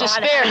 talk minutes to to them?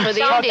 spare for the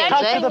Talk Indians,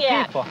 to eh? the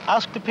people.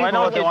 Ask the people Why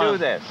don't what they you want. do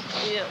this?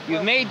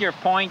 You've made your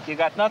point. You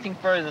got nothing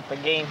further to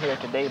gain here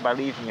today by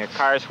leaving your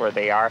cars where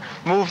they are.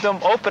 Move them.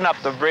 Open up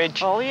the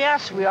bridge. Oh,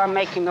 yes, we are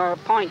making our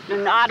point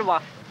in Ottawa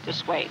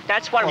this way.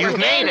 That's what You've we're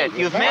made gaining. it.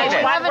 You've made That's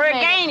it. what we're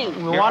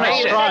gaining. We want it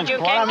made it. strong. You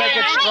We want to make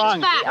it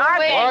strong.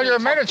 Well, you're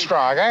made it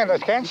strong. I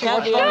can't see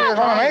what you're going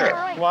to make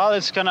it. Well,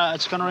 it's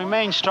gonna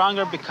remain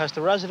stronger because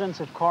the residents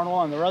of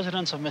Cornwall and the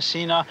residents of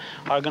Messina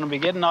are going to be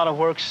getting out of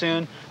work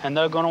soon, and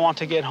they're going to want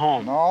to get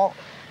home. No.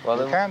 Well,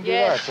 you can't do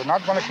that. You're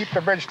not going to keep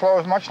the bridge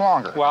closed much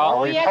longer.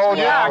 Well, we told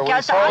you. We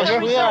told you.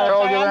 We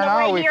told you there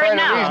now. We tried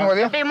to reason with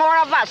you. There'll be more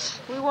of us.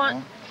 We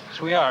want...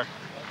 Yes, we are.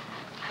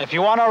 If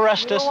you want to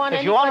arrest us,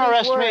 if you want to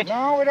arrest me,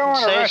 no, we don't want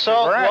to say arrest so. you.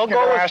 We're We'll asking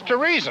go to with, ask to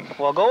reason.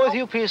 We'll go with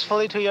you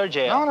peacefully to your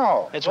jail.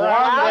 No. It's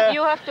warm there.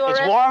 You have to It's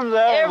arrest warm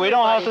there. We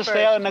don't have to everybody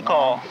stay out in the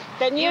call.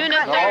 Then you Even if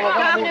cut they're their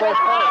coming tongue.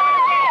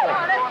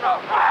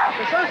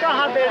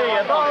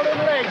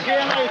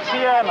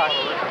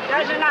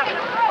 That's enough.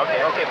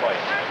 Okay, boy.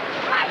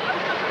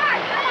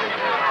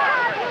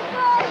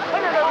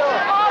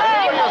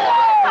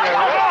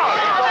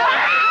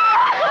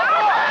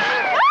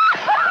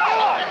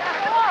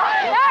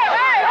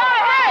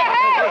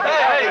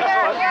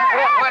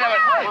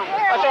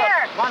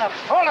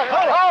 Hold it.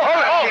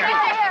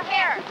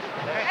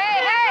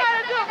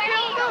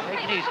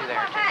 Take it easy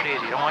there. Take it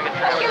easy. You don't want to get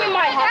trapped. Give me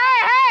my hat.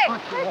 Hey!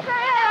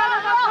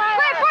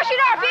 Quit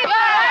pushing our people!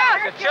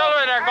 The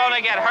children are going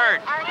to get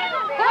hurt. Oh,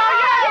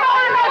 yeah,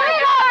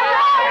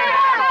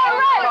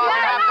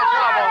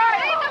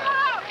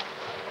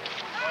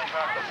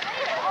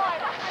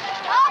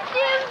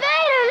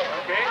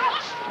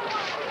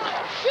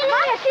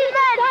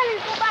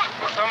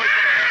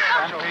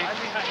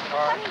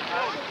 Hey,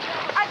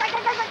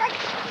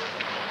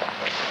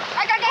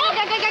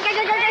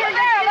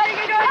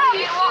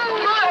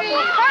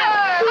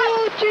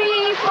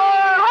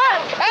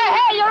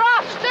 you're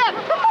off step.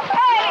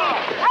 Hey.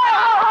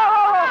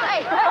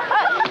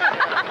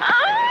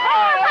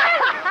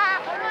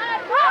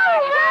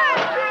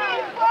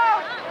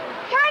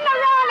 Turn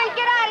around and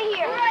get out of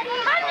here.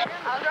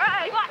 All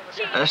right.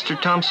 Esther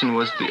Thompson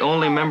was the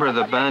only member of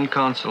the band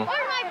council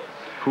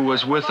who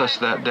was with us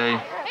that day.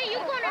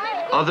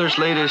 Others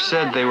later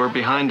said they were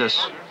behind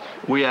us.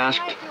 We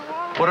asked,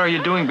 "What are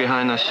you doing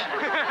behind us?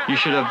 You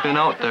should have been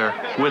out there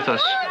with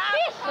us."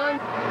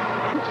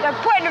 They're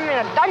putting him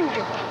in a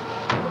dungeon.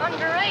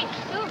 Underage,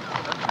 too.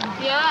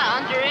 Yeah,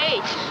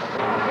 underage.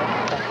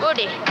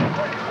 Goody.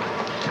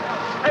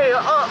 Hey,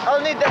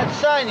 I'll need that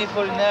sign you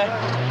put in there.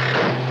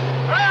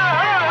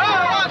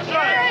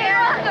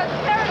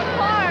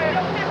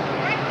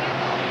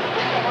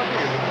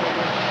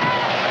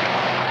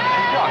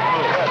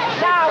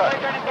 Now we're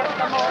going to get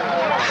some more.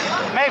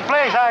 Make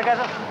place, I guess.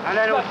 And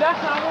then Can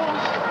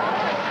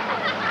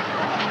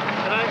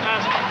I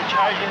ask the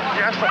charges?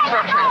 Yes,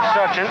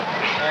 Sergeant.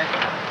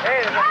 Hey,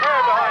 there's a car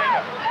behind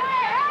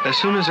you. As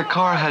soon as a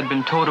car had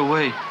been towed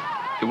away,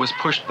 it was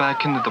pushed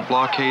back into the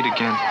blockade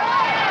again.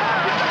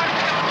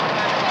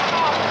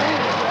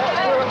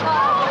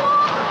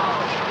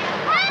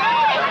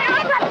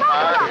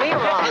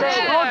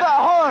 Hold the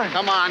horn.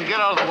 Come on, get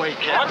out of the way,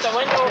 kid. What the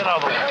window? Get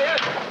out of the way.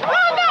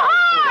 Hold the horn!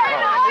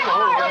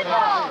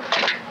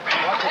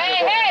 Hey,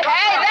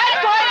 that's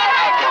going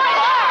on.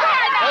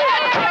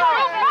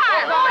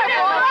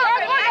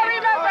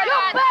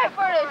 You pay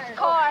for this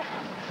car.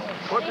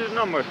 What's his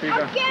number,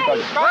 Peter? Mark,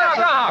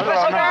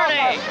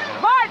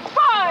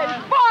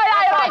 boy,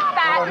 I like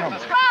that.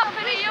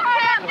 Property, you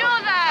can't do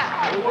that.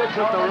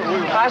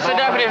 Ask the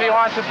deputy if he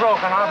wants it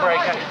broken. I'll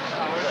break it.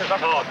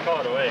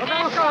 Caught away.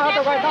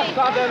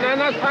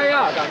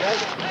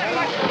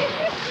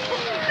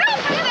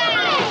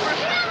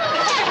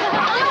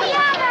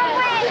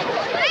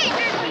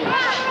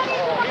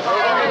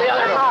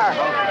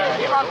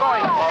 Keep on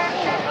going.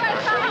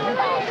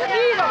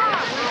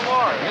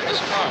 Get this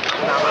car.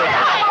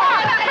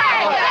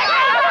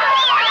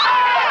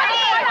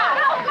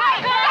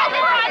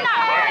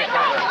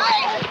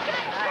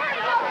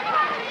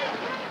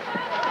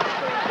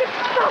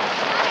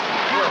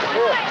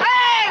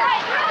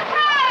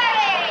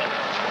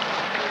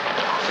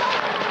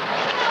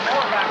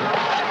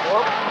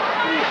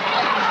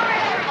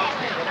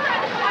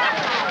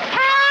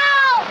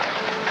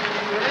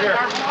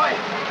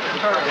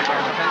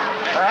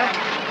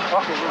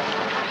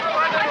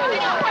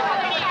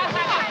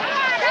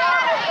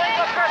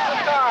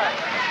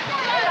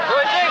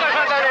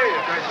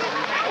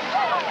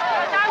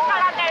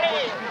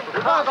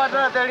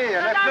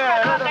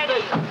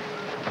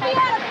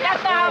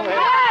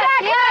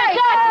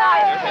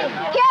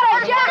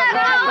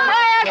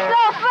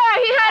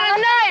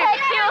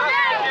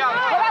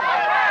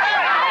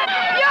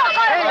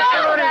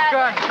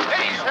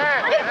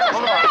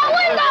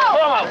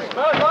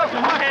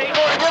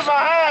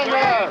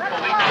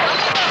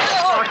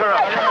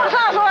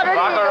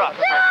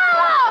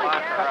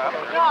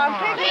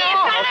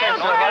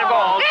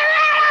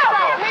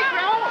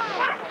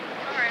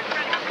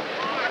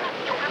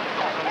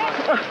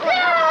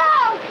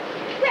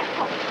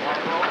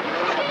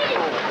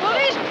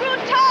 Police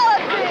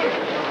brutality!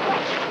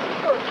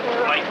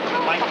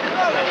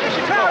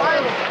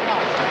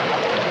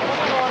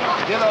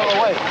 Get out of the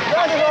way. Where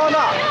are you going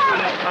now?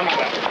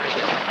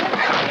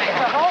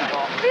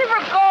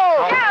 Beaver, go!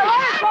 Yeah,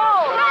 let it go!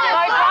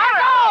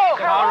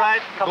 All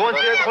right, go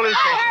into the police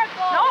station.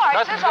 No,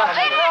 I said I'll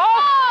take her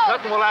home.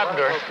 Nothing will happen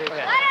to her. Let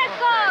it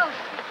go!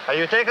 Are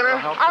you taking her?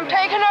 I'm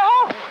taking her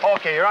home.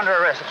 Okay, you're under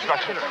arrest.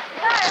 Obstruction.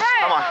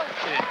 Come on.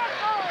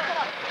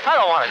 I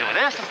don't want to do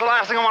this. It's the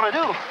last thing I want to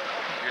do.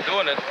 You're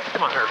doing it.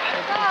 Come on, Herb.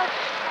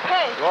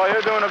 Hey. Well,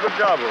 you're doing a good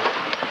job, Herb.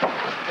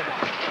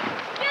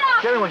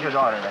 Get in with your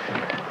daughter there.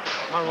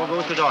 Come on, we'll go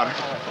with your daughter.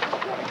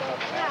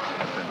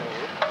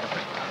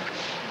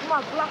 Come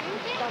on, block.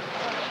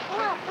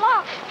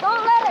 Block.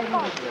 Don't let it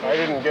go. I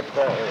didn't get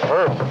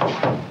Herb.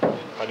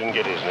 I didn't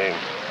get his name.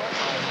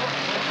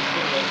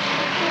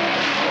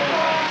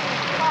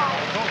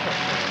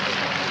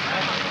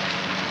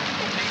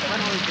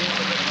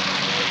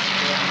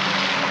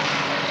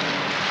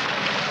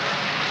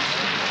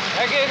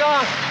 Aquí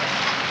con.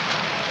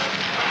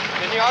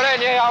 Signore,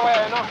 nie ja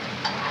no.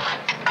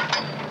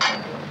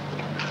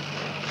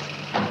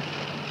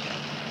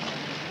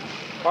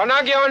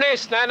 Onagi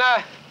onis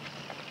nena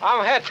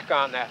am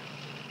hetkane.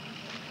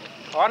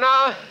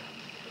 Ona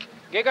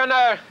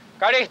gigana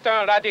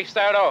karihton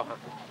radistero.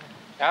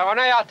 Ja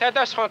ona ja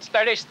tedas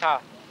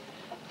honstelista.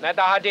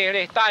 Neda hadi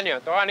lihtanyo,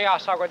 tuani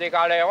asako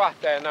digale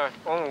wahteen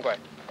ungwe.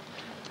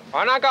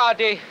 Ona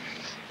gadi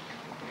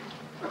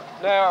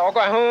ne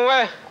ogo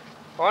hunwe.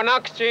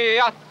 Onaksi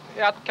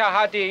jatka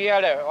hadi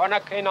jele,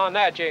 onakina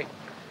näji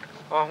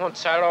on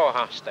huntsalo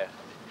haste.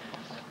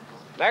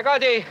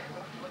 Negadi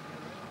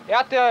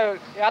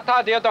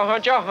jata dieto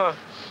honjoha.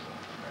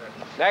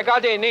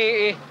 Negadi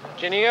ni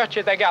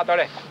Geniochi de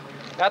Gatore.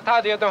 That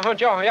had you don't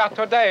join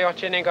yesterday or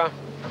Chininga.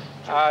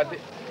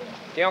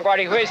 The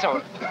Ungari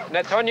Huison.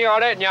 Netonio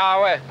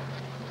Nyawe.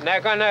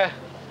 Negana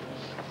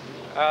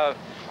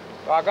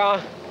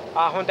Wagon.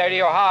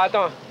 Ahunderio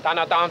Hado.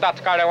 Dana down that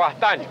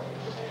Karawatan.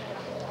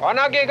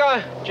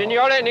 Onagiga,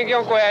 Juniore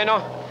Nigio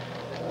Gueno.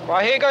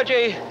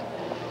 Wahigaji.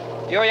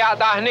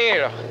 Yoyada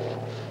Nero.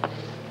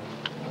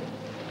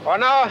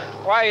 Ona,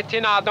 why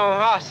Tina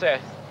don't hase?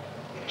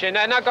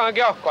 Jinena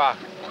Gangyoqua.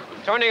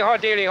 Tony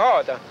Hodili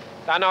Hoda.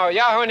 Dano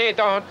Yahuni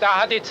don't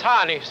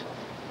Haditsanis.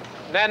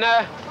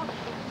 Nena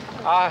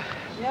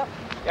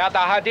Yada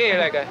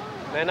Hadilega.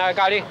 Nena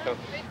Garito.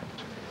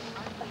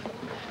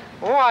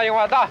 Why you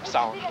are that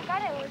sound?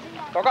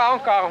 Toga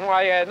Unka,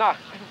 why not?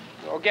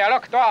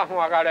 Gerok Dwa, who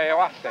are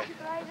Gare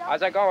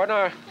as I go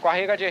on,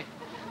 Quahigaji,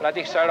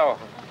 Radisalo.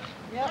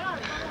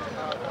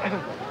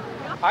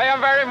 I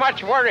am very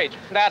much worried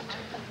that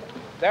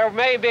there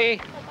may be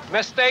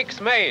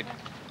mistakes made,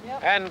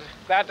 and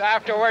that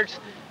afterwards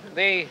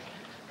the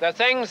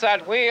things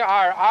that we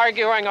are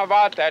arguing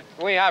about, that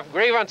we have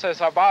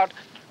grievances about,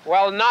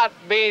 will not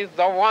be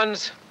the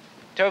ones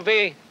to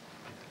be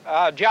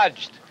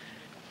judged.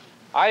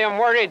 I am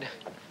worried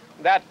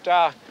that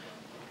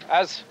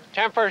as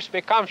tempers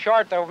become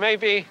short, there may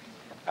be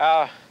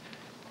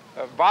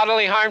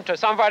bodily harm to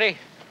somebody.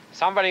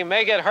 Somebody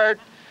may get hurt,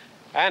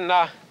 and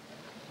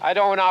I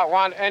do not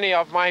want any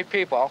of my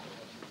people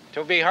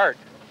to be hurt.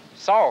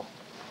 So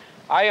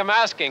I am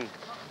asking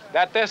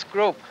that this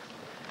group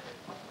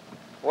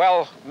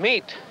will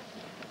meet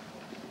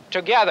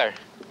together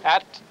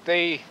at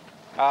the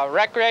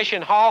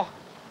recreation hall,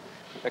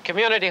 the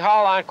community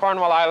hall on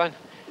Cornwall Island,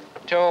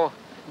 to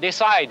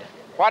decide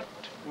what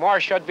more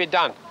should be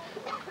done.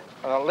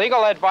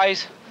 Legal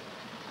advice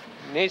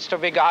needs to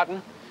be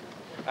gotten,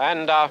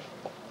 and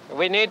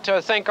we need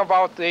to think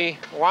about the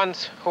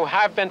ones who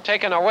have been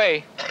taken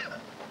away,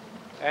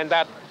 and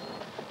that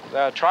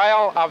the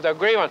trial of the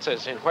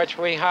grievances in which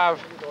we have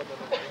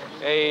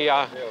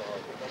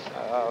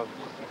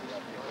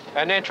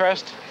an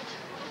interest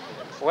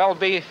will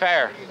be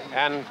fair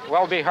and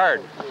will be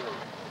heard.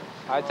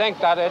 I think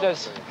that it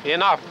is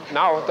enough.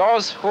 Now,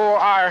 those who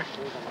are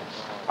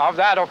of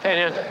that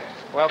opinion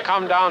will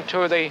come down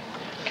to the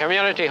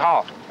community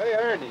hall. Hey,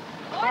 Ernie.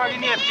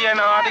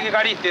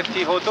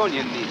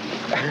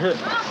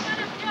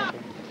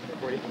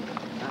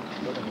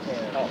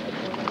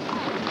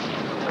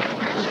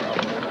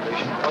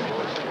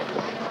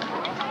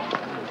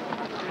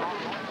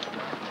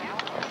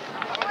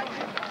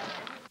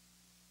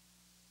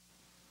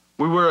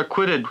 We were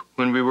acquitted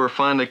when we were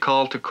finally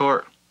called to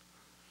court.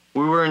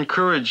 We were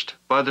encouraged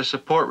by the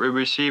support we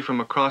received from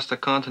across the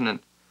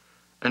continent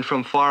and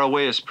from far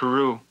away as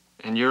Peru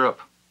and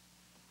Europe.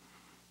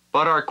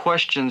 But our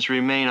questions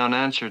remain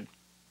unanswered.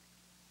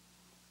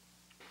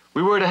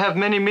 We were to have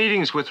many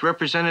meetings with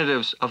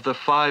representatives of the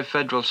 5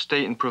 federal,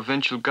 state, and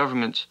provincial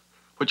governments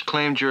which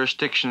claim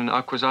jurisdiction in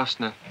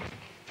Akwesasne.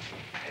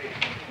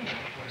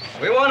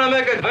 We want to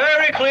make it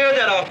very clear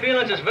that our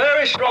feelings is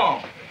very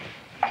strong.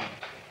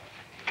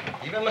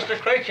 Even Mr.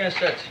 Creighton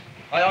said,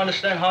 I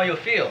understand how you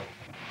feel.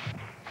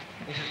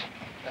 He says,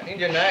 the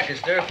Indian Act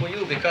is there for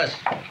you because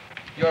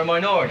you're a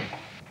minority.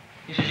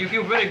 He says, you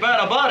feel really bad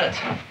about it.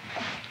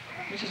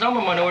 He says, I'm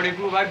a minority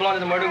group. I belong to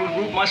the minority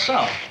group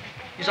myself.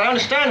 He says, I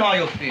understand how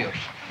you feel.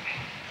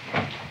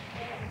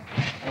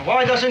 And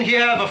why doesn't he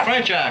have a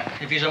French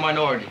Act if he's a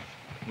minority?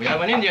 We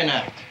have an Indian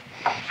Act.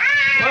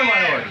 We're a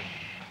minority.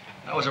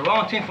 That was a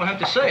wrong thing for him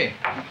to say.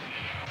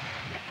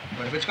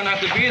 But if it's going to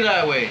have to be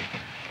that way,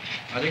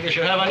 I think they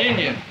should have an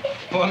Indian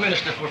for a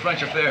minister for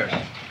French affairs.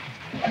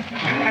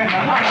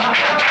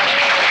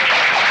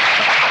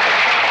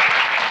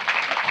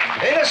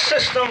 In a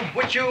system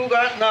which you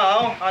got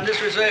now on this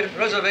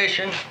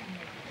reservation,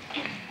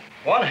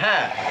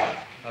 1/2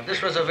 of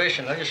this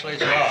reservation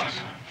legislates laws,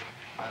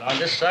 and on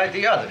this side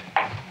the other.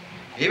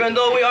 Even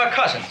though we are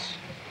cousins,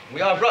 we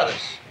are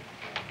brothers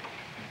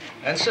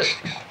and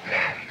sisters,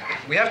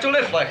 we have to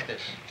live like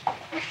this.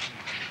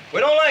 We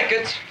don't like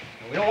it,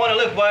 and we don't want to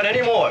live by it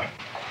anymore.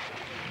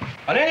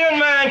 An Indian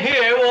man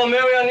here will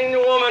marry an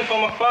Indian woman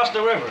from across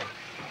the river,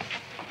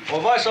 or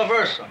vice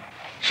versa.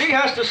 She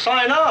has to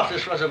sign off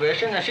this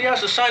reservation, and she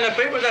has to sign a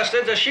paper that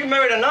says that she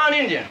married a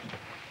non-Indian.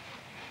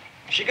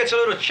 She gets a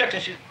little check,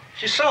 and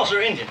she sells her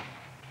Indian.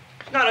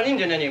 She's not an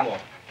Indian anymore.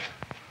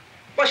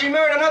 But she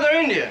married another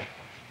Indian.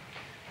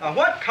 Now,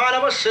 what kind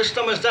of a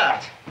system is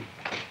that?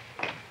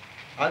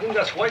 I think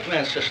that's white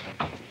man's system.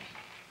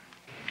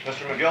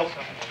 Mr. McGill,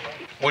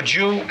 would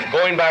you,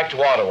 going back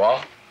to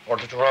Ottawa, or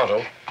to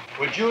Toronto,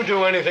 would you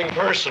do anything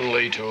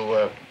personally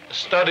to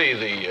study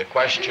the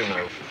question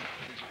of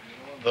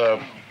the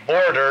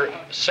border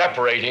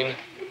separating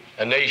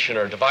a nation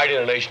or dividing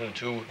a nation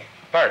into 2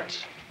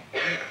 parts?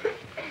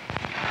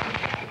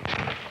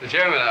 Mr.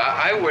 Chairman,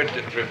 I would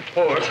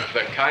report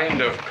the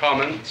kind of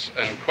comments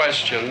and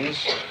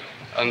questions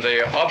and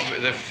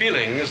the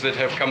feelings that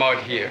have come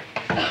out here.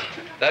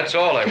 That's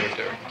all I would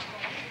do.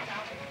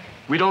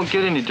 We don't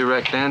get any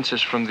direct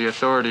answers from the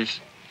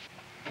authorities.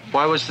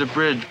 Why was the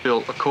bridge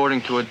built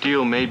according to a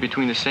deal made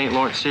between the St.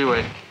 Lawrence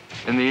Seaway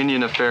and the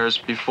Indian Affairs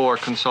before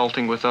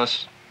consulting with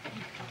us?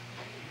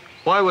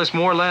 Why was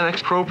more land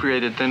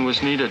expropriated than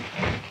was needed?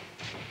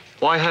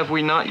 Why have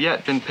we not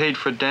yet been paid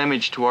for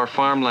damage to our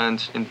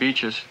farmlands and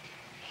beaches?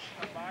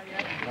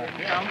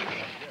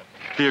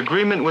 The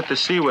agreement with the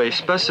Seaway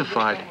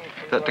specified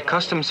that the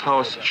customs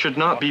house should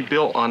not be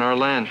built on our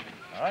land.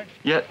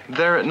 Yet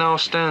there it now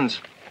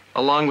stands,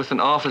 along with an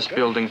office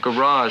building,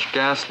 garage,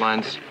 gas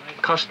lines,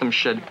 customs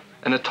shed,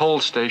 and a toll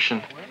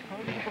station.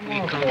 We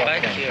come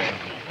back here.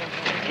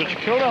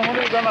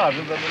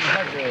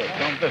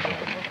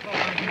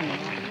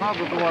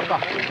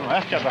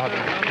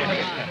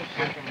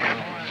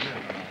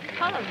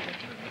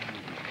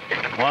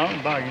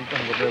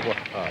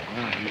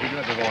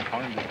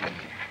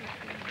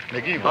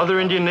 Other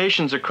Indian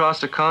nations across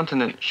the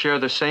continent share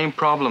the same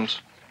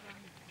problems.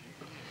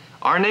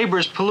 Our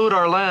neighbors pollute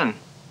our land.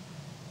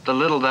 The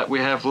little that we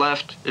have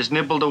left is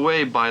nibbled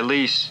away by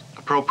lease,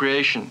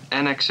 appropriation,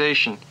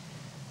 annexation.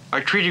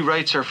 Our treaty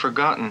rights are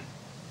forgotten.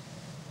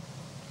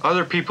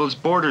 Other people's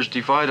borders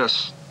divide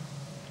us.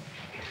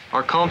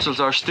 Our councils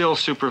are still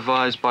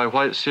supervised by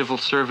white civil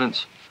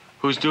servants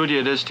whose duty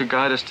it is to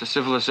guide us to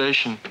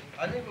civilization.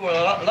 I think a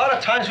lot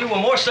of times we were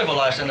more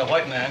civilized than the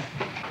white man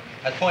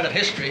at point of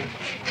history.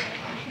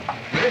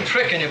 We didn't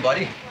trick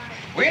anybody.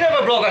 We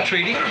never broke a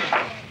treaty.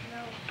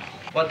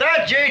 But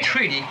that Jay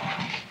Treaty,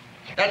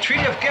 that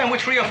Treaty of Ghent,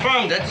 which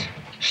reaffirmed it,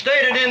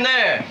 stated in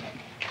there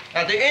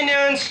that the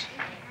Indians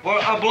were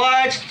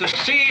obliged to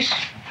cease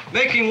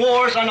making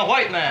wars on the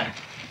white man.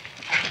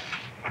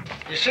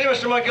 You see,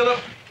 Mr. McGillip,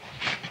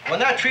 when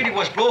that treaty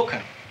was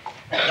broken,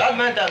 that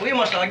meant that we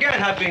must again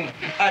have been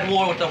at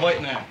war with the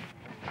white man.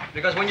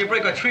 Because when you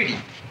break a treaty,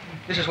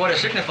 this is what it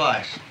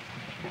signifies.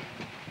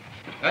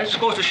 And it's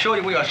supposed to show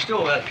you we are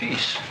still at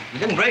peace. We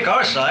didn't break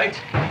our side.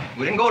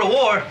 We didn't go to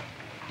war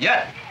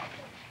yet.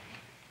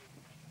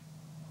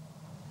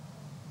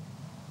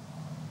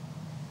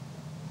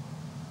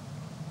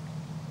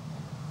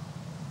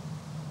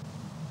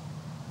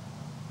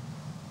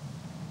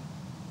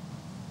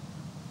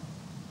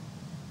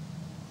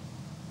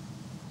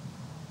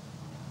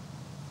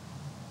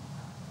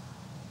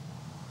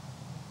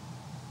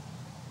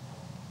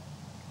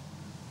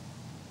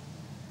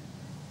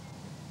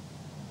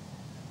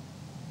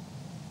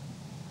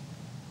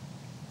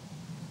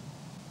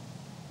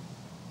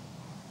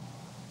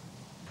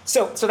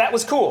 So that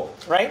was cool,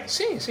 right?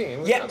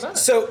 Sí. Yeah.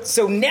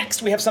 So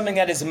next we have something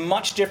that is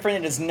much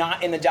different. It is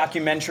not in the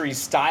documentary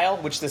style,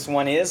 which this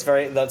one is.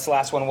 This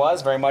last one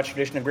was very much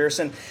tradition of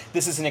Grierson.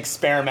 This is an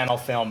experimental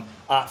film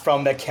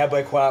from the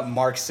Quebecois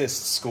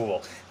Marxist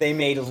school. They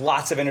made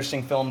lots of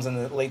interesting films in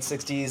the late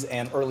 60s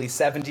and early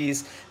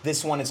 70s.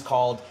 This one is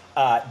called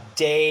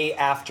Day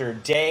After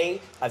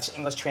Day. That's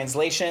English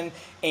translation.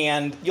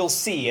 And you'll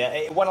see,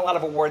 it won a lot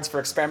of awards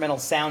for experimental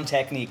sound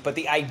technique, but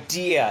the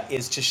idea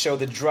is to show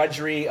the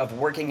drudgery of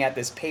working at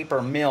this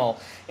paper mill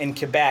in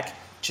Quebec,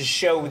 to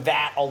show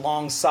that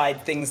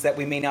alongside things that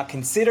we may not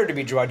consider to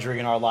be drudgery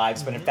in our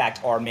lives, but in fact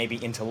are maybe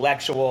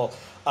intellectual,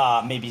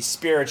 maybe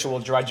spiritual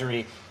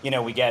drudgery.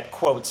 We get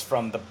quotes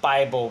from the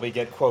Bible, we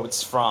get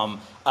quotes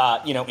from,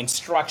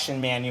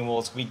 instruction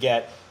manuals, we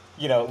get,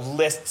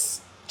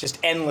 lists, just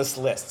endless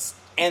lists.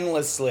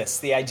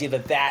 The idea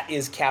that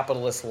is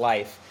capitalist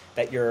life,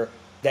 that your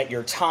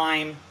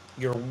time,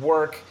 your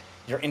work,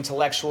 your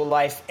intellectual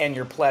life, and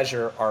your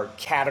pleasure are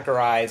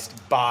categorized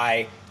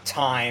by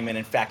time and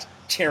in fact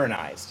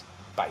tyrannized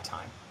by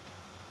time.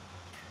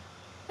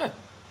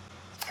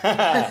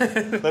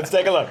 Let's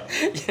take a look.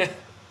 Yeah.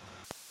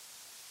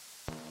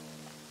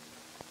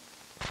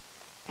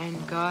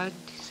 And God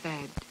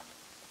said,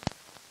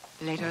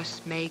 "Let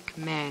us make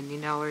man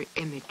in our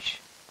image,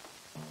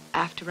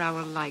 after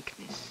our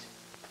likeness,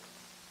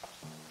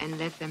 and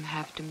let them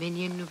have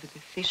dominion over the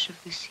fish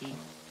of the sea,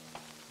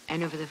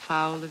 and over the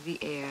fowl of the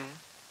air,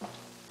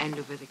 and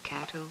over the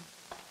cattle,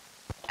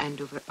 and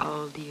over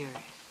all the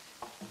earth."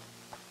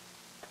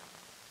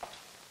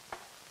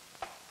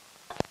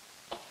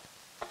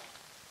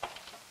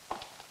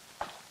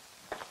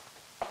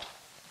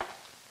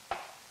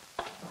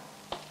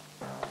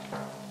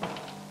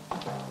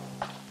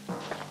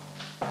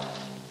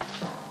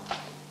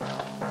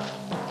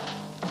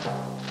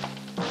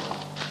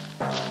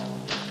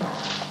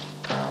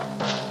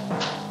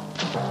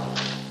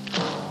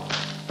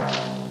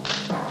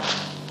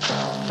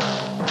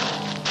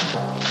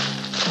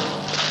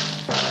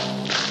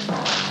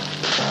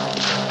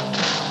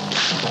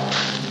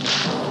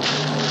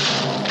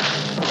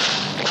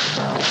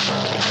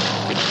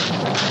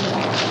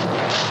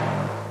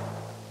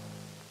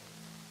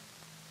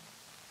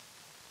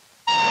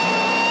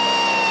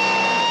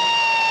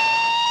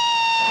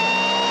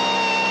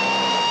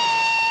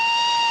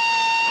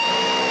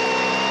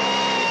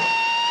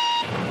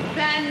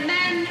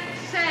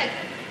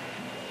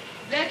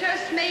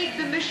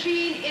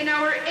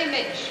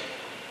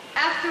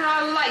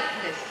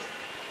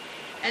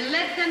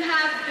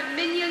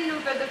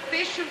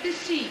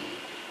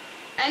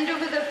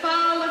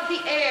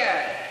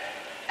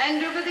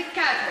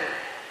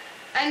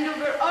 and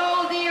over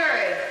all the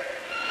earth.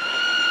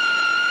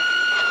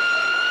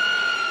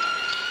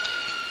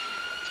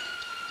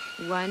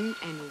 One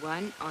and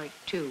one are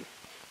two.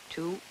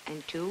 2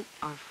 and 2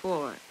 are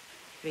 4.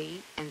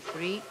 3 and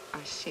 3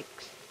 are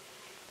 6.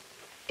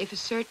 If a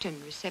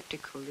certain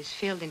receptacle is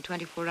filled in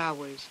 24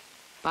 hours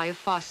by a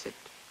faucet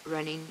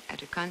running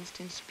at a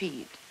constant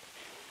speed,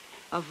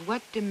 of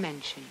what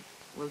dimension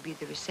will be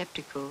the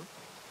receptacle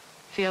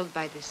filled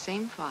by the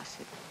same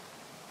faucet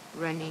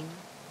running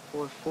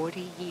for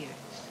 40 years?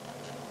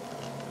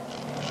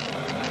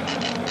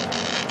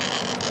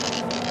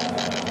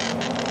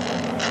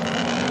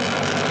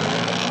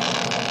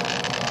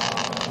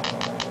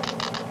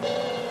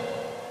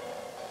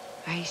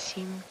 I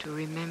seem to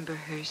remember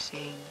her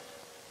saying,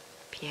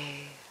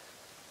 Pierre,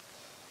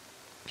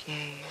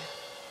 Pierre.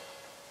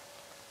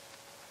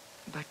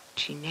 But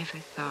she never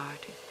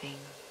thought a thing.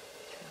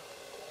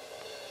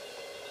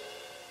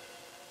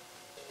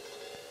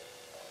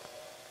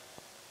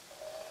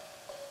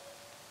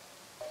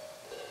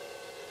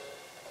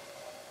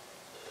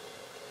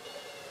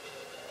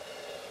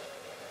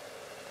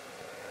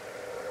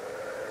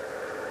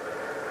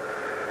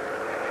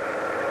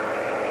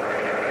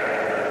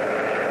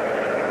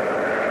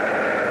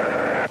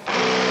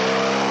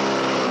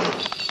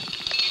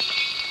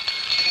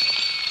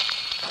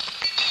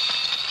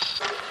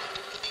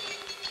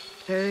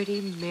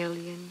 $30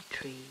 million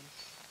trees,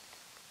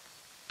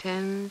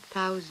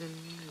 10,000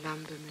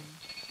 lumbermen,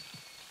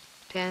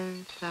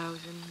 10,000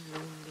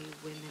 lonely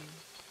women,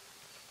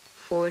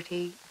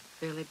 40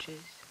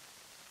 villages,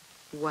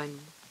 1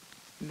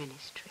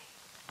 ministry.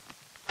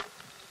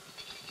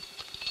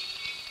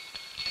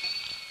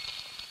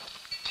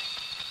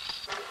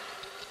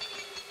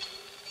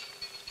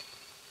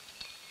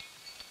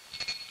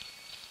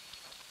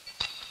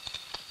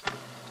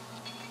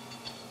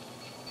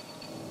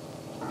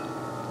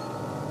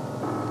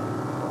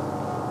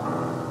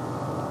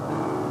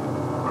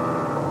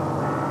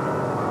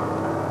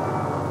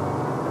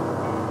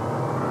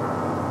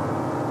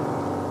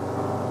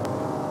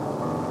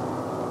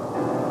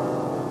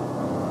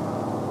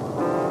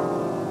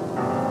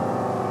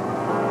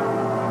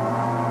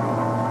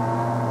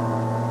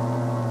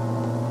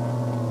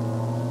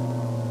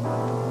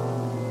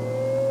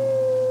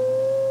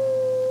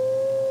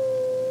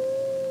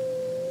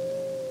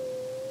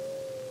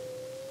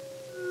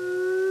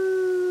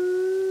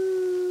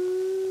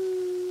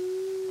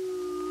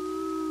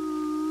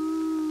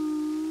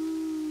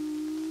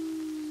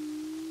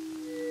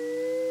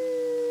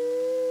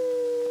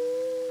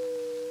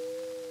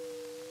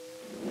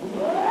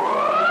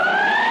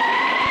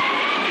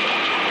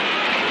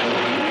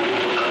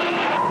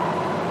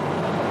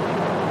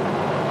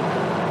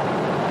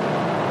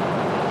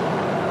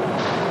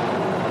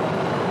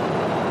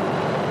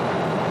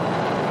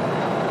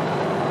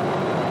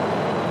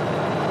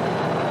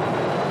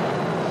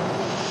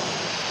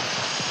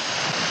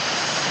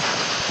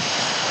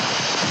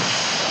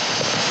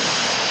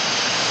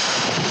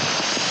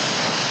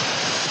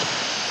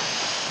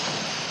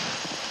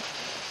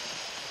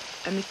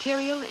 A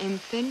material in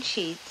thin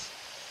sheets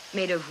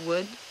made of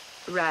wood,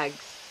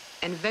 rags,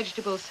 and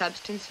vegetable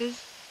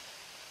substances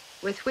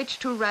with which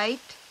to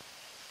write,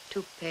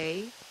 to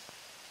pay,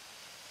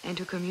 and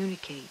to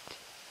communicate,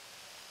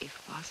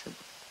 if possible.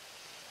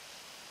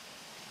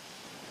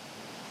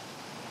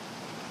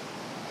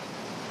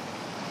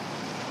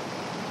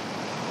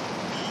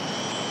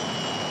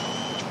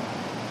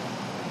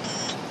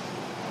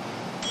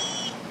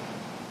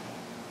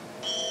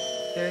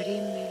 $30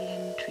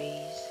 million trees,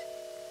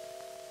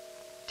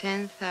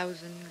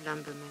 10,000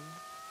 lumbermen,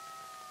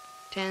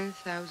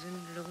 10,000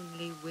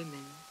 lonely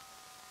women,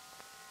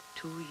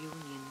 2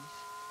 unions,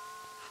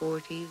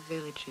 40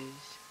 villages,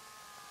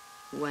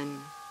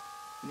 1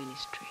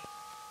 ministry.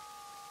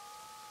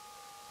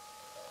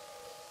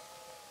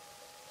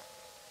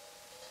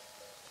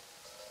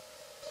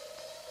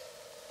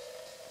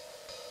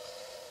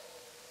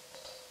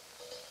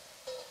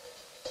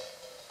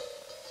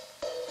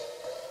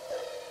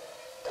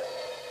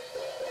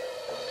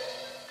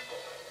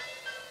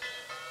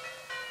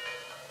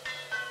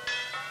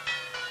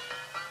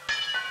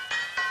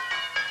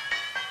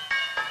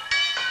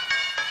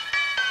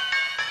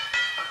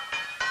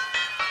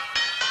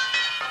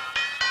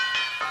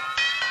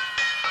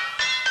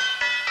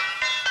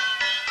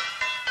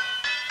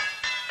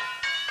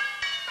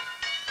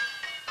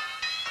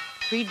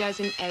 Three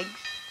dozen eggs,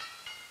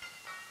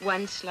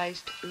 1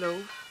 sliced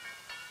loaf,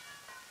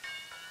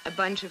 a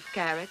bunch of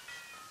carrots,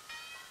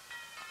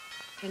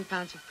 10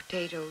 pounds of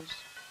potatoes,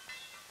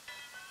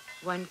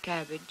 1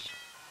 cabbage,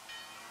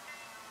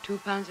 2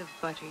 pounds of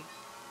butter,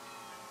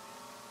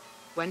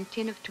 1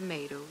 tin of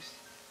tomatoes,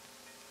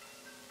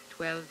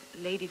 12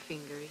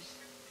 ladyfingers,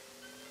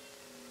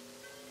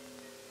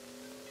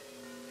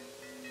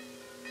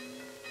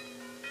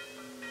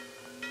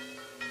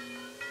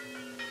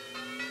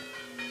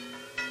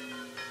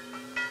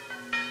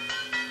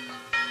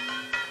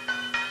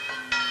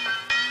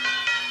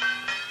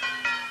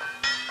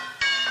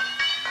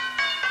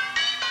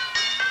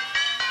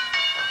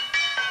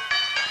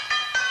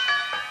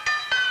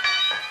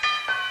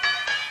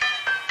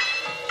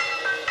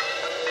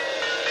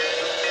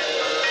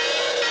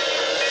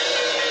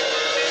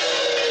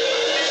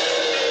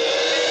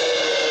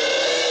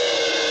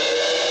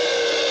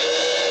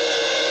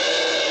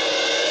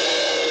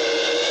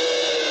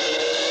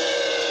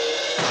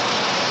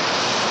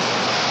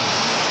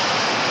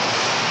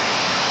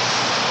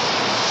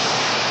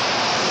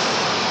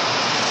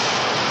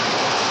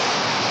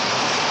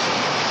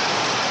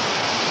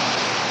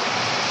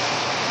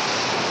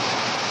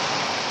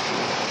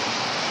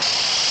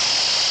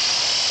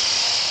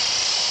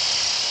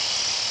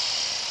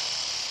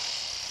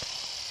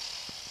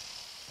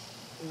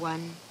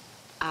 one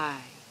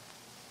eye.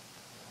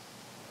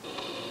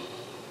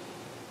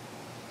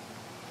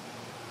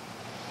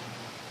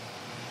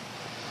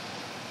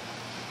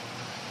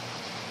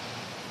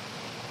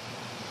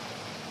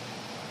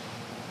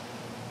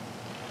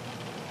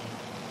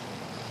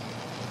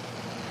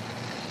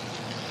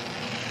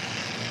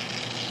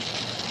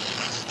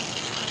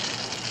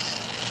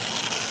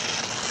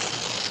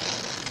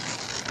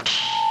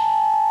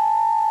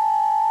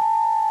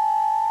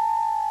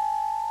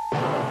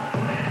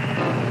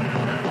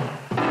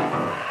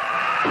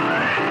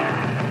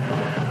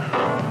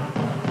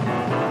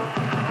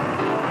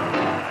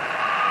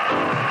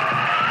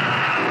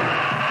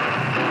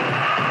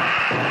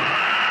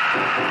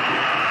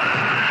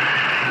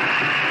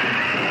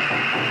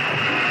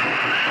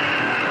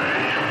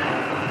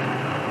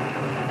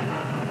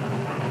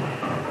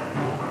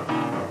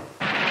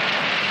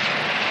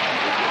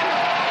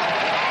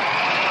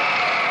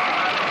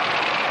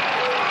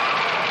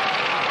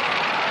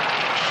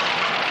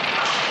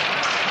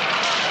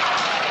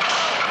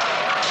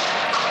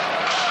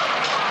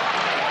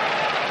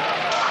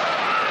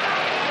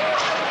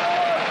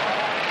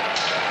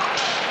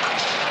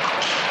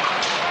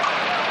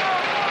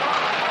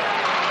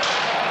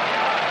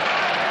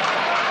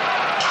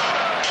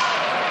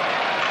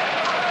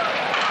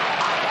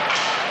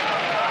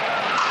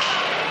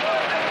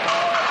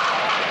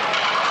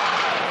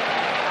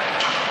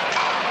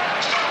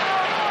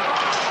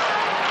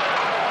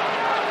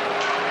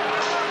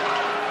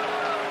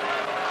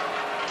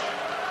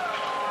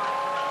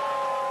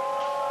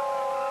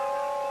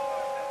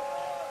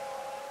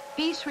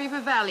 Peace River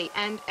Valley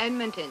and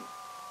Edmonton.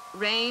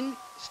 Rain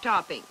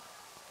stopping.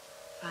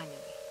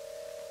 Finally.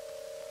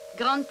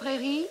 Grande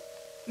Prairie,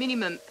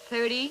 minimum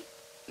 30,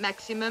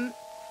 maximum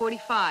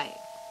 45.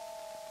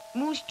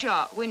 Moose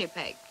Jaw,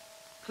 Winnipeg.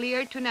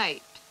 Clear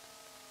tonight.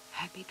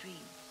 Happy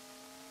dreams.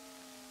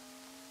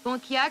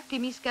 Pontiac,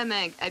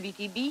 Témiscamingue,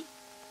 Abitibi.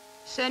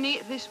 Sunny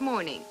this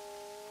morning.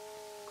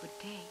 Good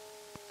day.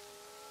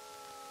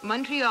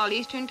 Montreal,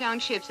 Eastern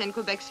Townships, and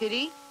Quebec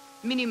City.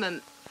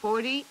 Minimum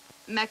 40,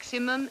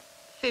 maximum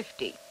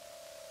 50.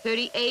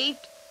 38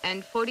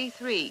 and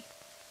 43.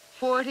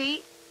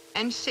 40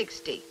 and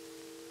 60.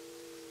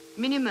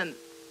 Minimum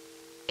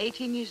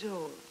 18 years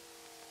old.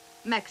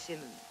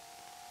 Maximum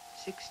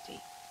 60.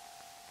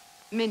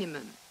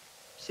 Minimum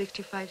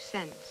 65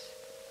 cents.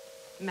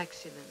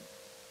 Maximum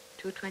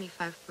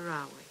 $2.25 per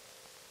hour.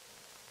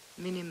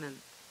 Minimum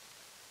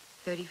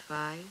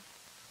 35.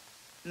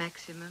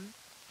 Maximum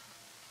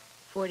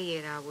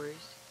 48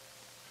 hours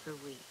per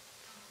week.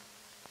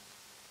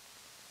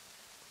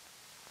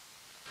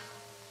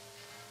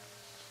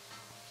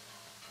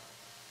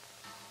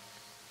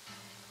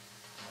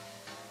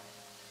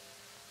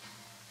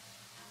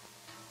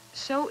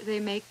 So they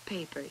make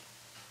paper.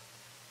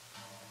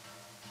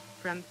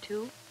 From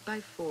 2 by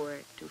 4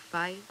 to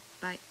 5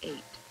 by 8.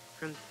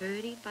 From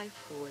 30 by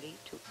 40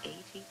 to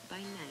 80 by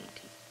 90.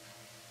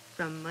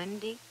 From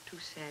Monday to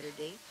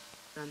Saturday.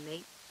 From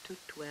 8 to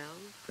 12.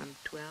 From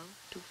 12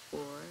 to 4.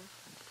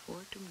 From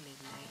 4 to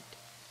midnight.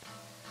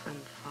 From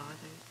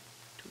father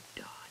to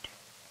daughter.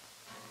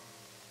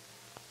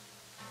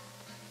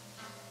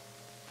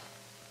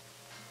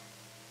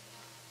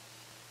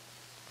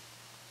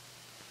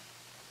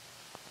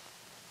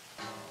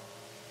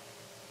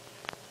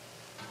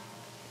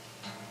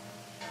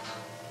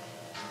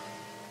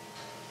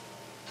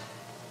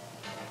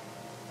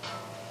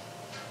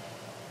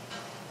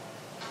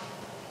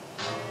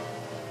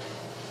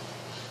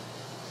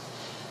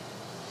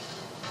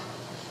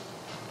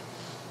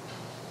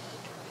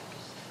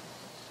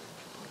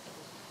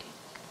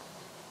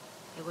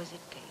 There was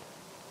a day.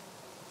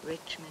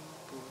 Richmond,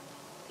 Boone,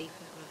 thief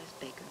as well as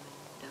beggarman,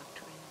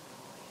 doctor and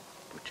lawyer,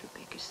 butcher,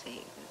 baker,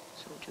 sailor,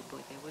 soldier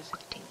boy. There was a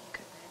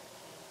tinker.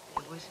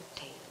 There was a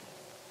tailor.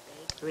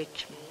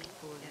 Richmond,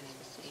 Boone,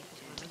 thief as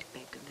well as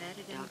beggarman,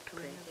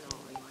 doctor and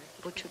lawyer,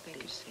 butcher,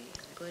 baker,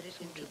 sailor,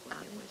 soldier boy.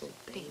 There was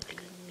a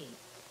tinker.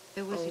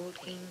 There was old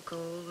King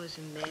Cole was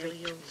a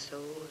merry old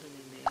soul, and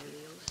a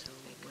merry old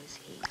soul was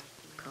he.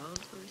 Called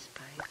for his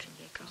pipe, and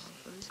he called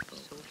for his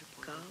bowl,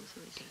 called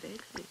for his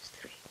fiddle, his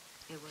thread.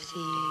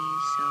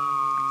 Seesaw,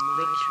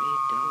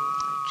 Marjorie Dole,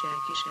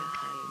 Jackie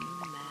Shahid,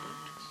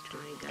 Mass,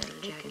 Johnny got a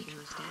Jackie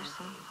was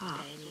dancing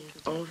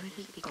over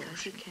the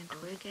because he can't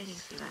work any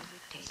flat.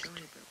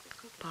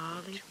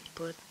 Polly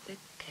put the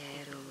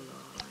kettle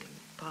on.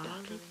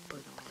 Polly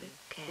put the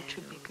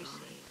kettle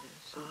on.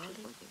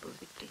 Polly put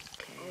the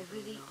kettle over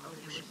the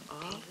ocean.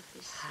 All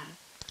hot.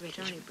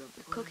 Johnny broke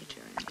the cookie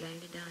jar and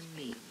landed on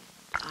me.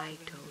 I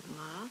told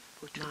Ma,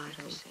 Ma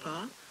told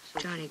Pa,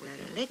 Johnny got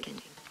a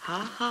licking. Ha,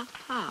 ha,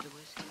 ha. There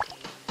was a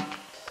tailor,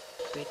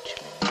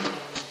 Richmond,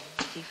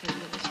 thief as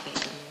well as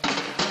beggarman,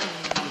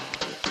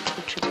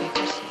 butcher,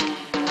 baker,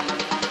 sailor.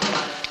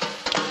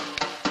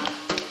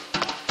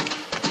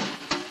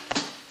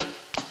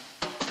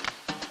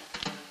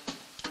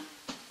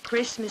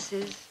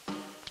 Christmases,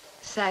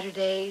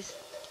 Saturdays,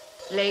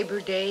 Labor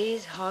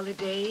Days,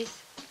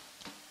 holidays,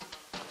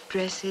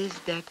 dresses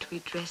that we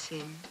dress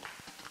in,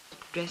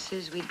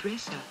 dresses we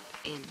dress up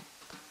in,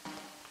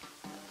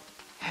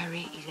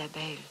 Hurry,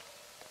 Isabelle.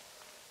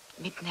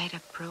 Midnight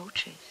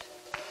approaches.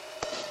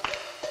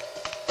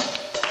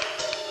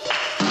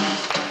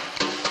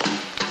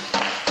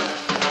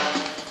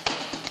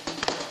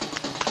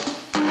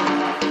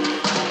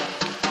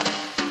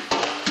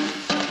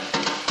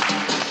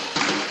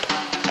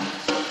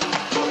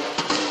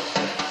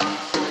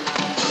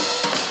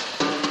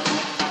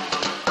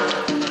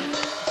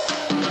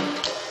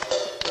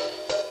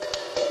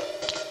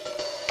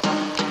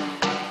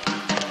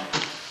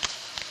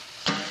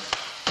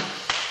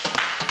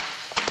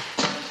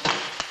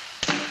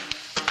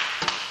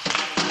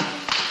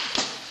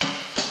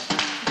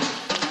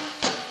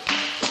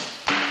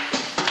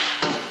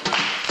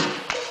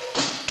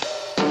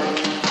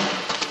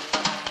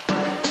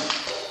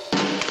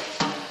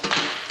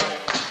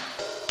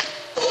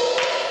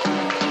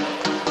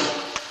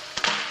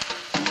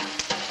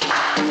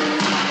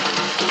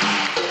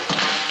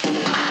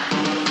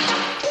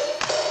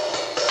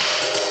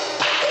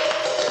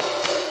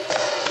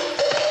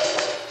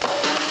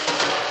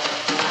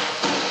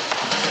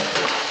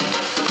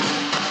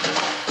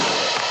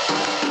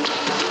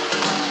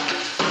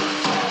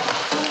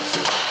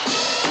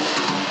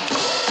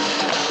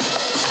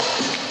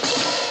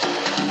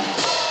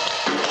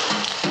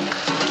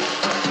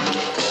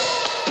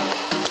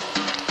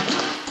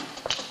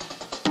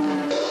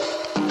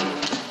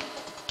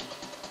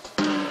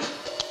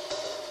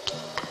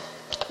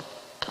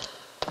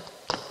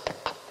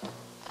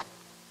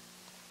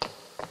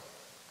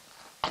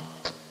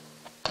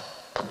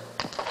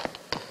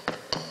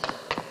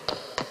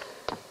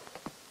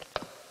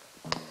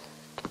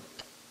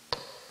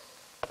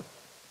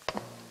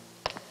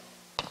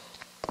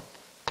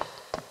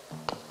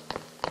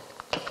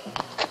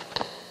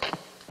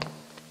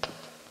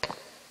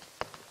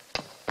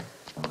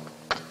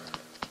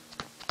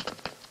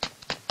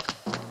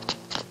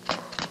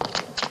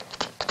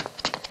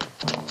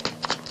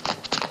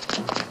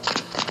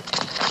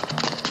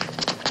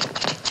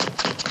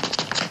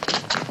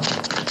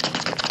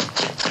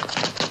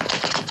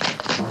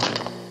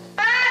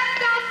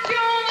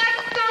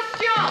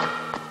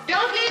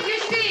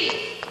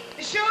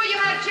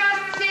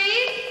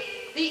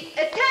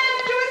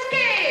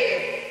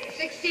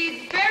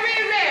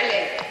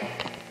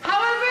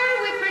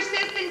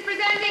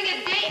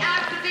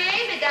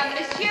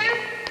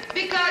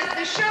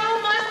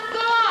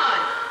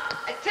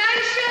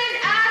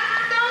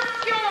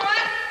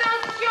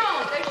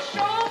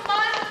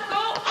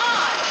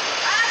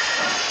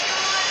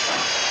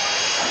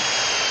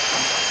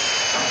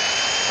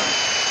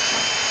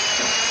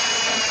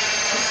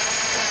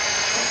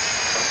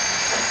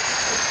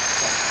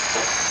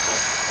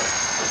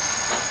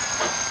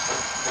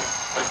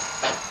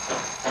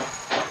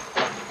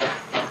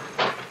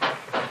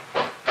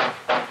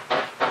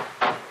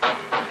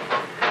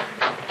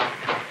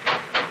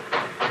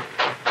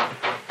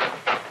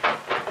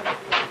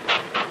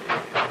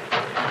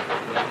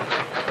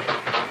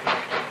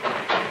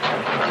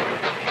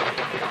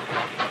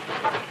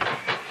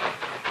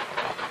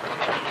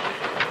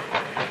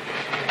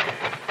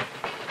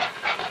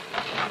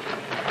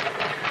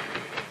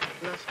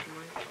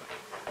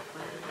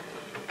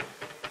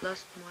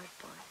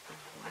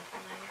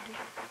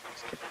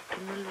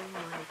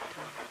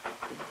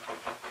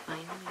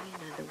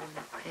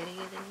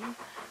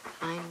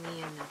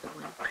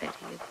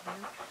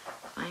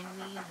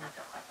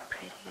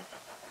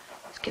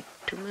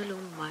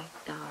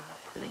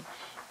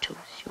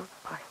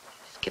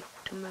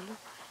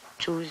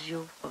 Choose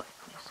your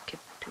partner, skip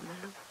to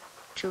Maloo.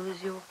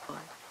 Choose your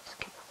partner,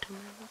 skip to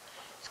Maloo.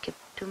 Skip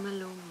to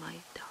Maloo, my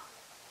darling.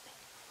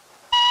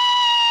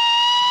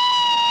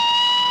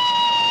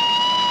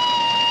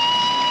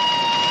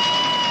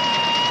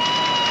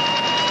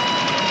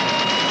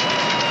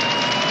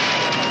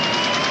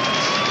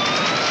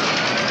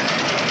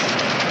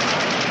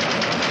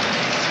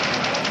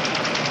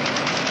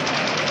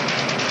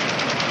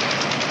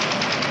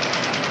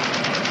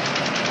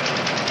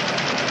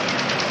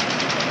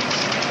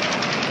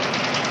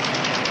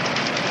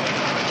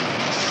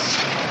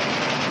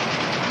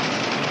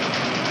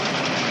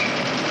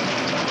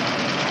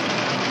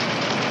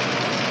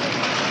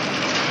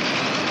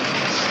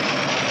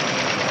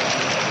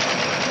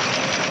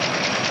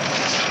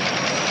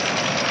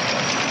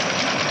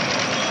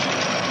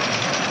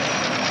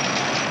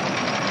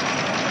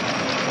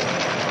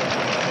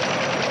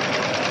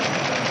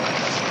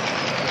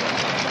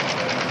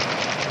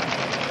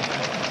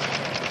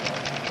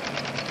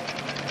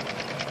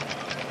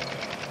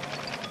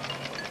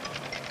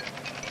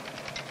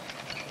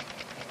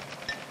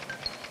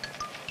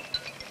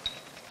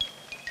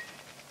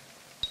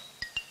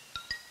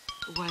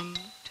 One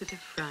to the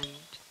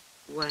front,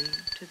 one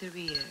to the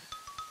rear,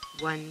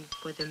 one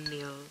for the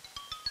mill,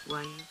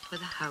 one for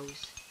the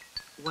house,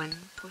 one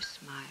for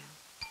smile,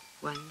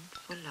 one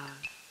for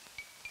love,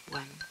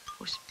 one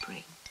for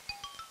spring,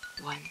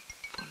 one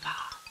for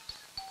love.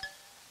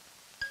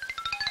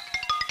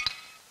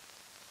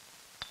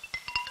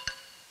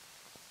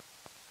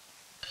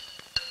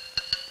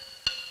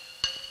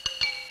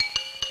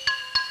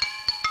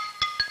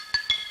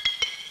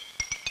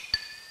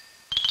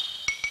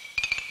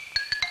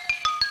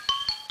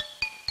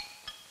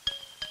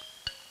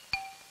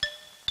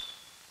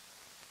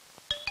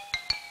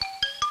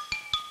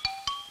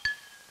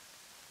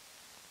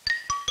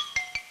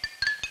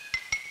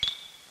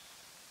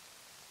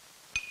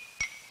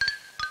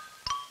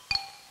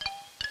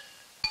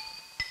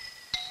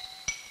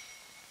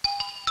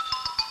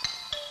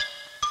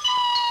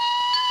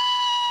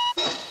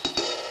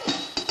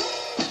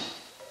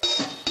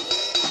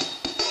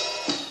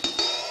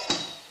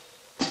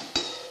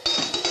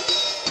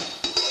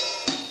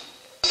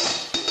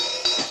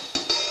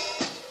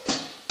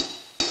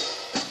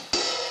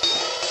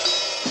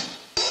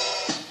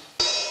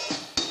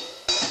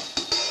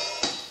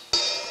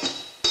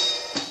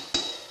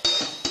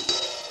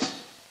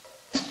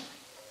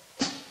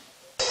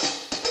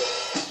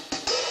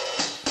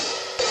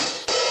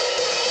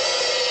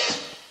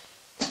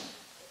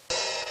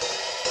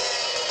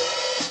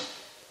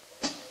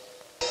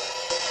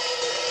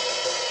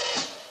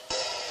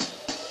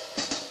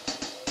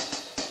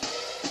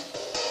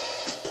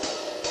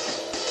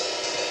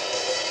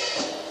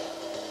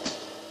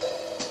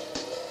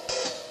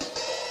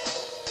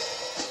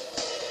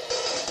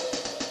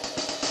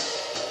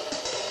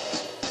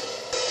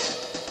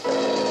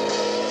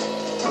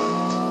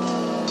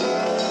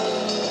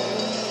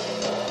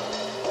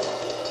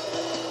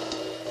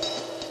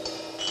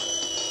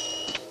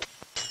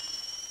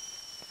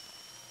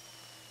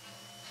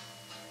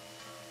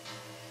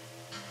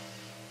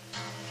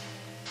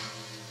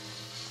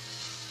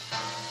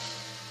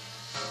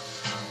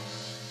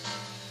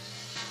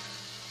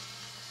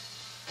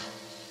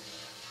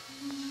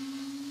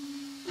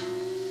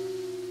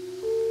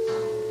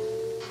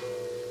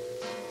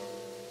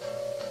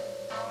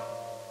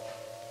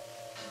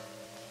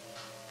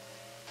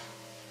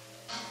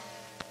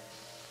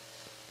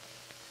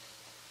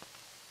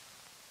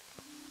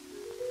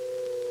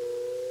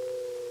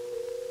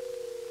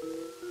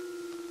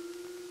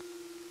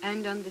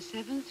 And on the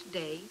seventh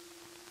day,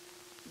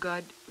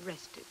 God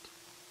rested.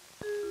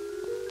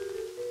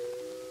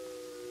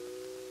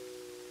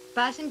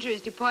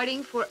 Passengers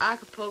departing for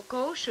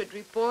Acapulco should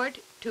report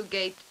to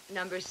gate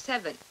number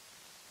 7.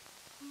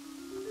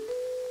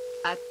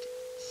 At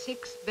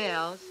 6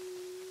 bells,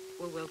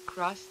 we will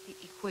cross the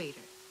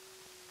equator.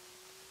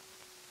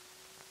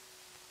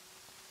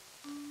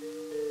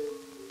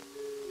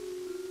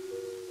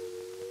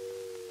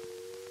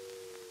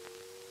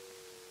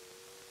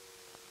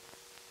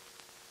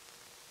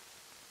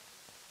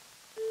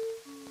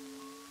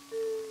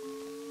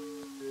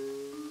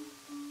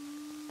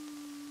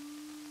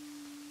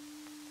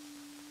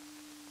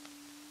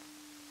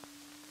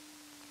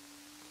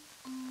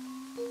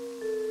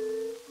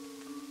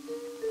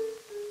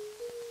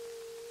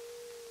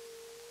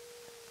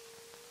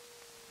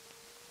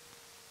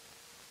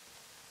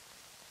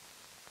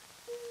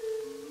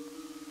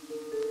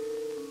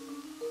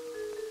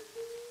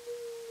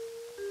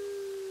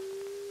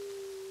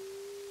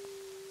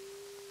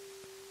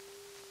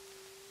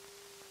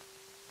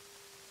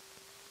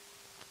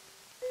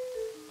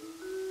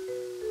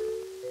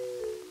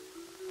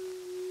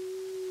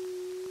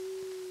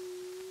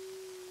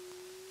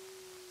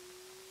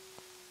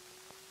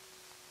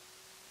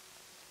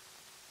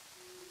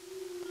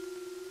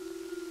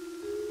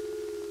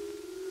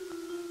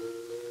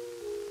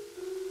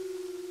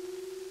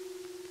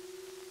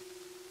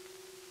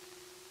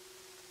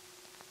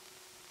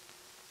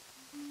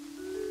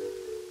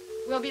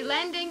 We'll be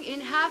landing in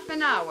half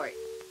an hour.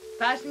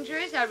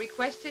 Passengers are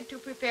requested to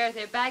prepare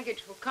their baggage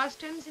for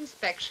customs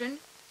inspection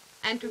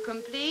and to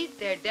complete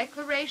their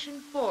declaration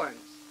forms.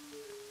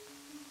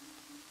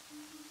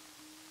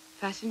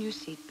 Fasten your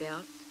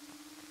seatbelts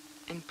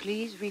and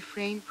please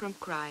refrain from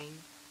crying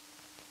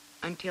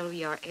until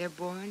we are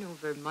airborne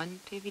over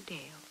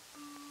Montevideo.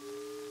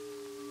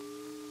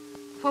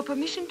 For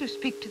permission to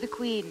speak to the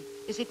Queen,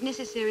 is it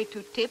necessary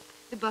to tip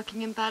the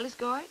Buckingham Palace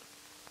guard?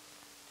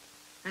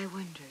 I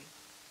wonder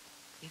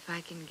if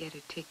I can get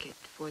a ticket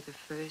for the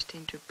first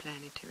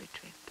interplanetary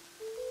trip.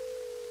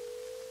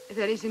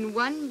 There isn't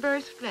one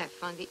berth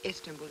left on the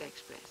Istanbul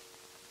Express.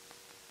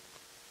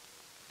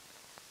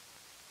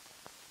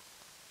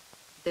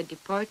 The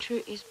departure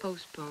is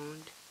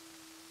postponed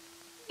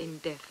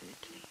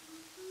indefinitely.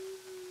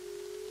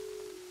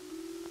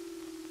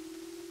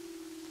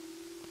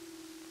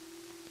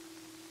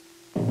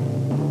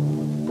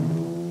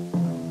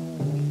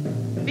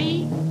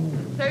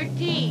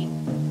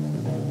 B13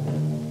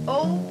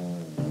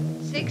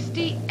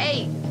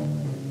 068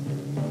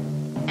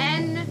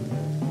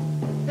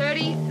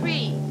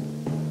 N33.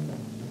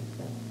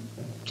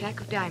 Jack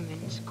of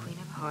diamonds, Queen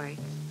of hearts,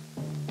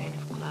 10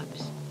 of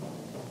clubs.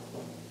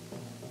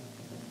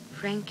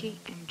 Frankie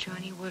and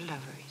Johnny were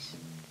lovers,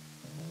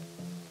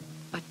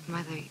 but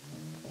Mother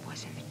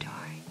was in the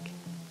dark.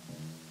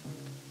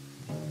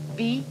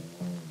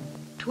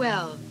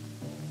 B12.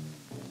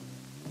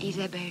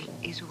 Isabel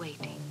is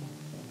waiting.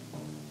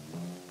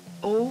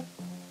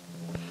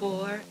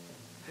 O4.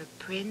 Her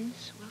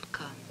prince will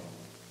come.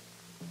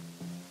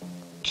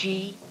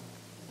 G4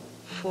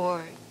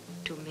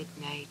 to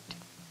midnight.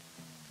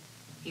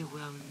 He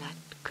will not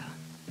come.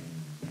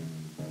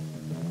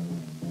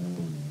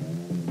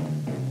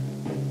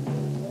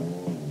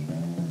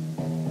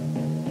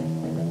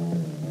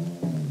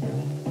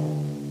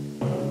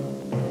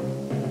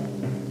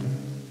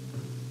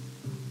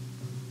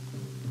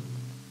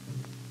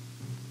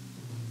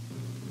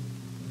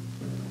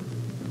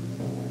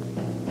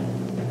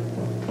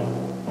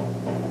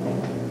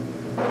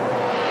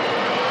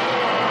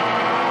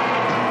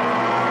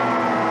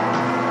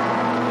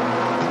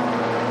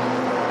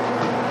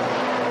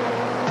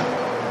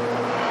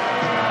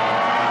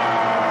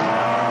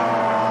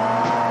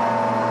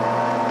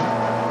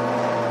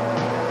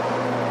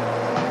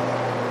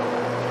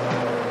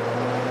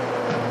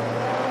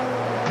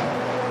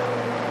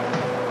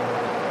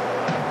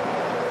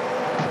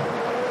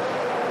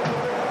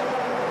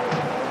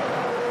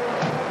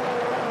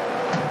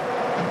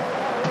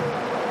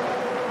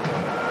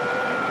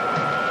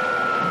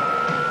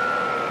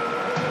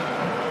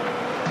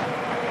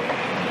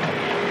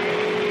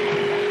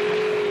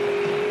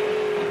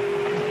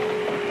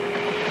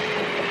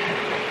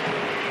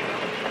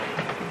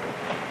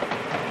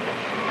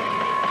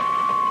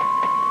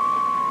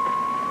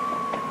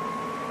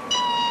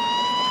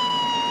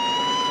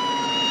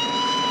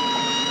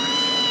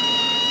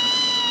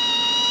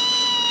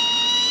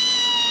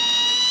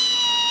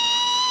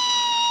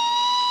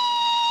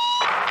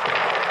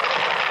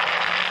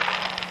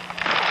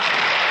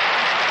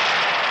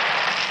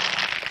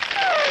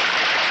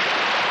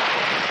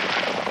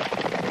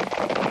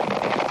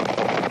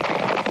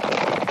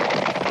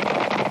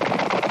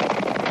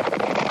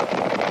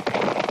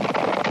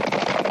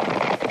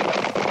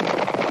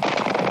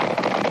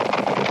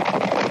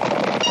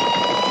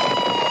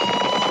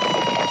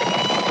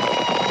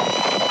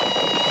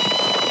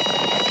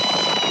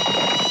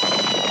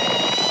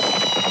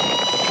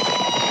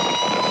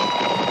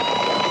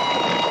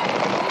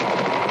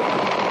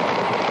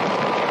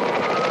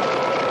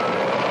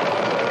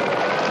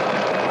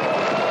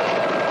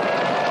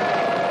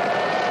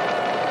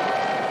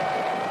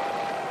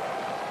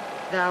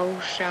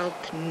 Thou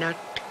shalt not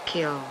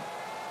kill.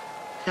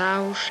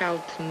 Thou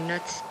shalt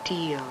not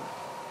steal.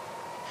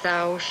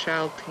 Thou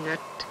shalt not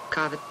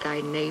covet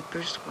thy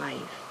neighbor's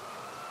wife.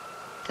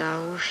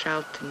 Thou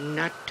shalt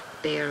not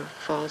bear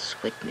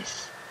false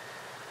witness.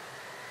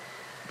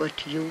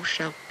 But you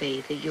shall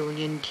pay the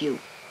union due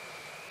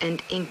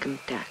and income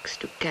tax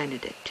to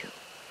Canada too.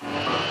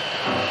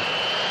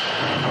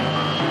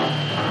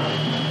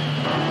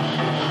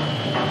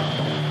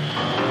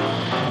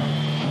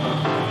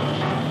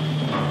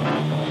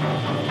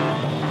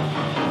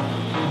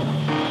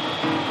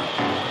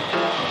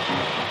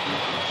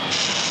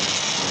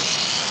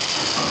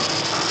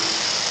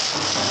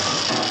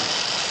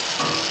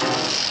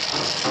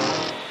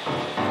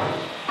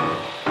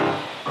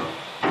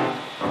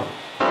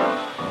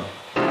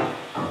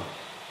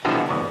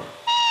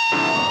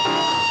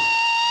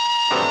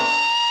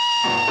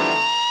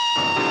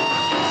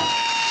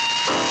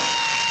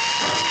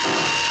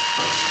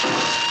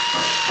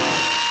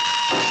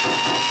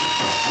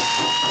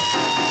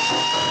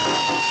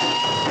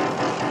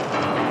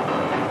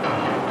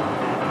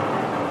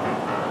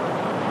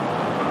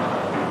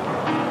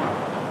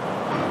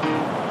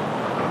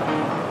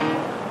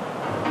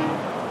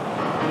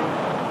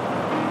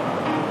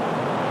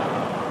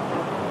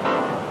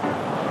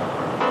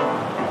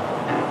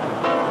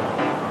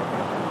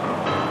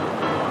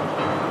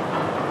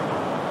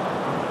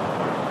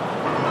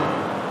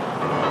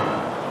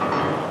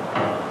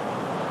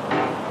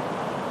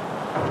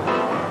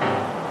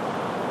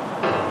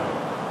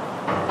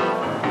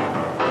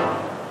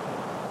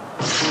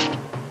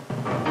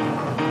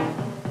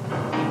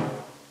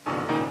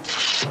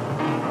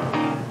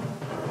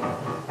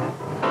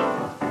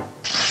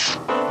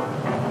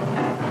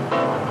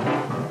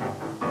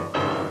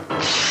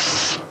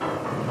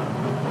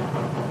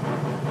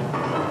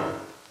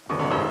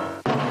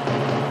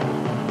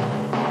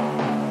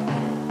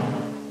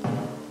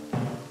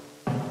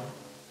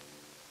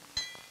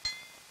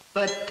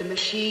 But the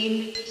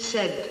machine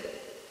said.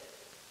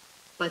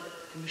 But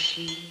the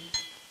machine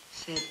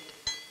said.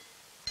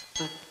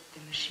 But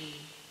the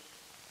machine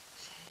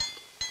said.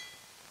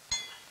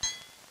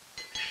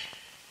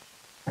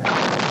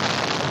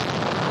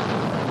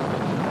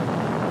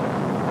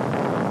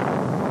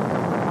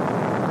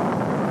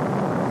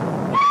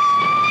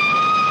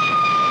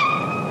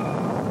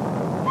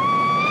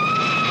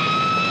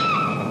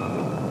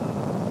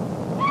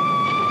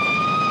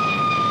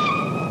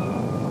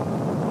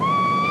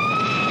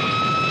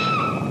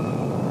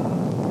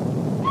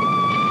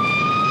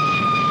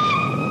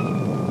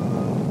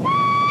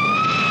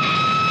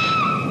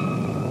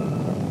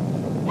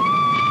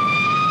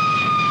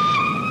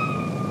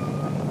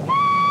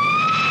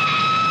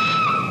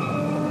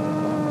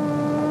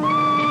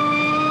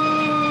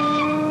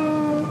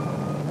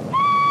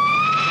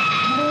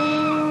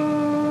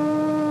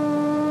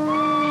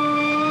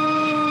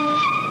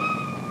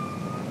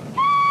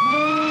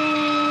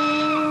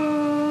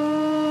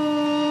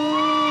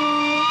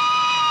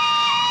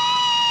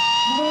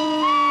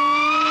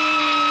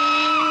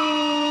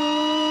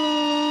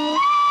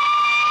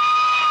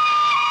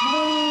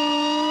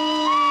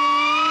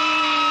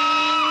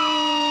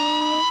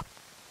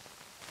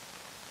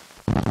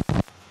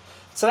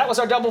 So that was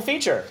our double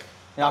feature.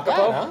 Not bad,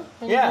 huh?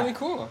 That was really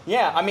cool.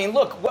 Yeah, I mean,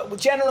 look,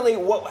 generally,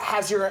 what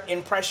has your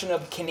impression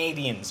of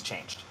Canadians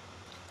changed?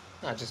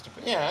 Not just,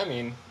 I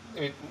mean,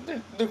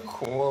 they're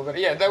cool, but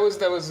yeah, that was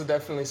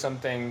definitely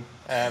something.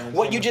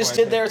 What you just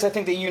did there is, I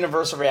think, the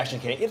universal reaction.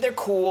 They're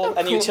cool,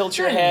 and you tilt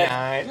your head,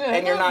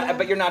 and you're not,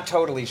 but you're not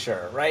totally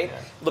sure, right?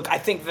 Yeah. Look, I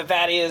think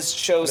that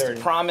shows the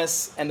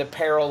promise and the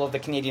peril of the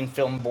Canadian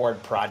Film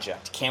Board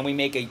project. Can we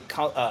make a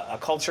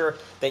culture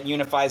that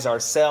unifies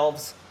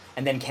ourselves,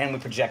 and then can we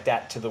project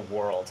that to the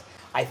world?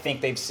 I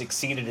think they've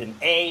succeeded in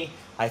A.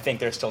 I think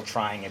they're still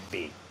trying at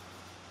B.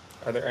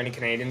 Are there any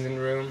Canadians in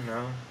the room?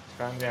 No.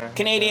 Yeah.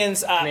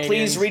 Canadians,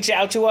 please reach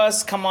out to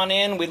us. Come on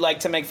in. We'd like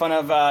to make fun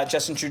of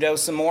Justin Trudeau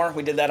some more.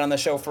 We did that on the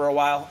show for a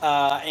while,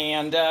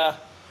 and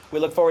we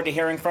look forward to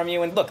hearing from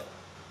you. And look,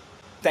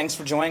 thanks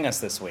for joining us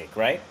this week.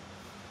 Right?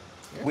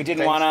 Yeah, we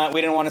didn't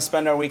want to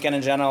spend our weekend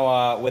in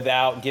Genoa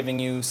without giving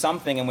you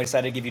something, and we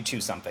decided to give you two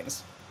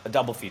somethings, a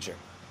double feature.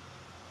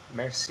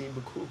 Merci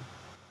beaucoup.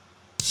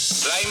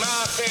 La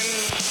imagen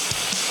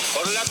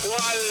por la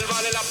cual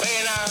vale la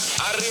pena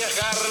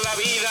arriesgar la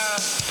vida,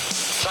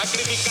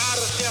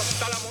 sacrificarse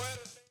hasta la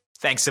muerte.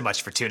 Thanks so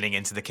much for tuning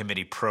into the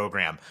committee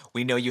program.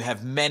 We know you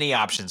have many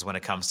options when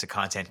it comes to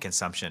content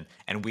consumption,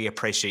 and we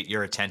appreciate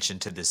your attention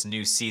to this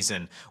new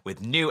season with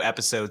new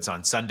episodes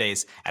on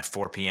Sundays at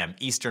 4 p.m.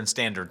 Eastern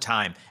Standard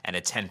Time and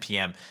at 10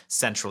 p.m.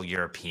 Central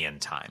European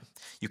Time.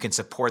 You can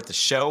support the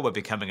show by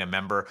becoming a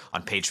member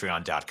on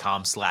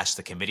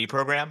patreon.com/the committee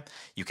program.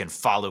 You can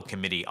follow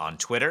committee on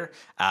Twitter,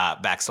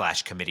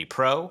 /committee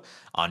pro,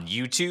 on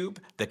YouTube,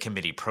 the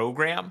committee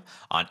program,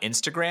 on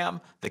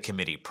Instagram, the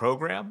committee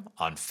program,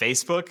 on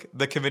Facebook,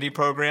 the committee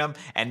program,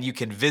 and you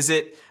can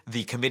visit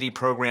the committee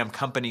program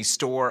company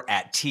store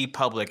at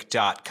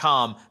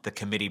tpublic.com, the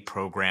committee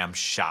program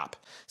shop.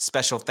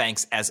 Special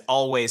thanks, as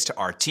always, to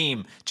our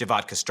team,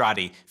 Javad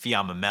Castrati,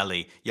 Fiamma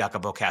Meli,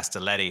 Jacopo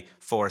Castelletti,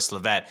 Forrest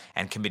Lovett,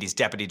 and committee's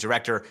deputy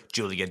director,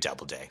 Julia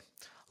Doubleday.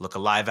 Look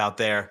alive out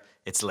there.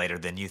 It's later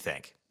than you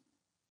think.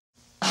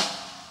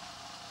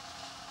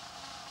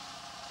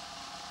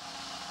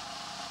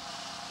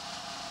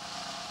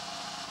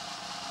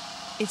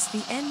 It's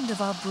the end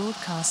of our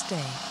broadcast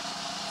day.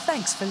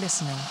 Thanks for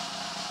listening.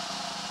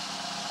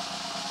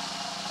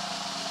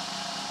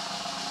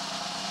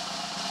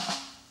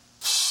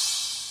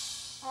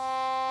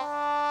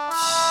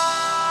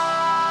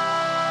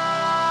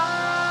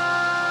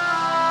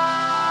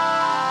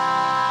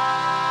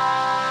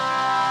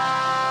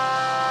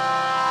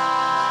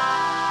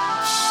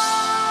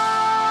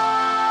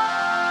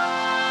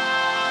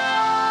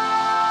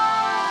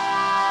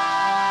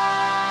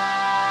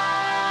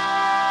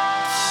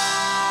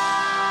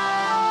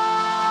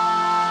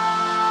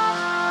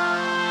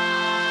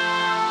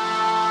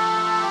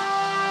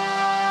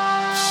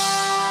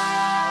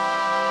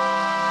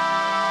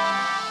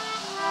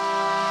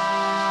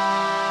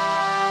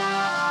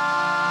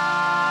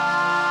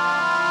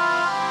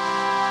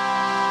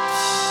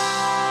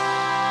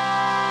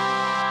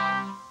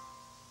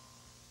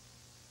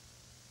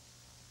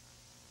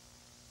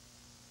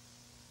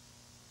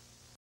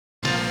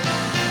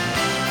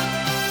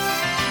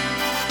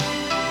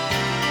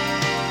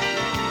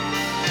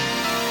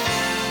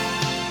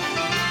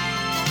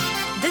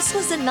 This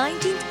was the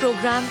 19th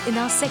program in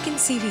our second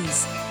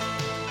series.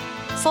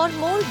 For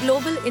more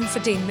global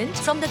infotainment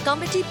from the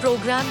committee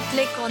program,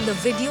 click on the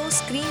video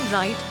screen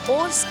right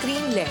or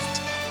screen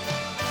left.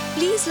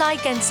 Please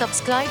like and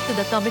subscribe to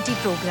the committee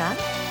program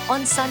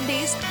on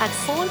Sundays at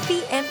 4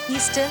 p.m.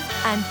 Eastern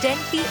and 10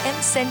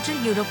 p.m. Central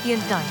European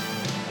Time.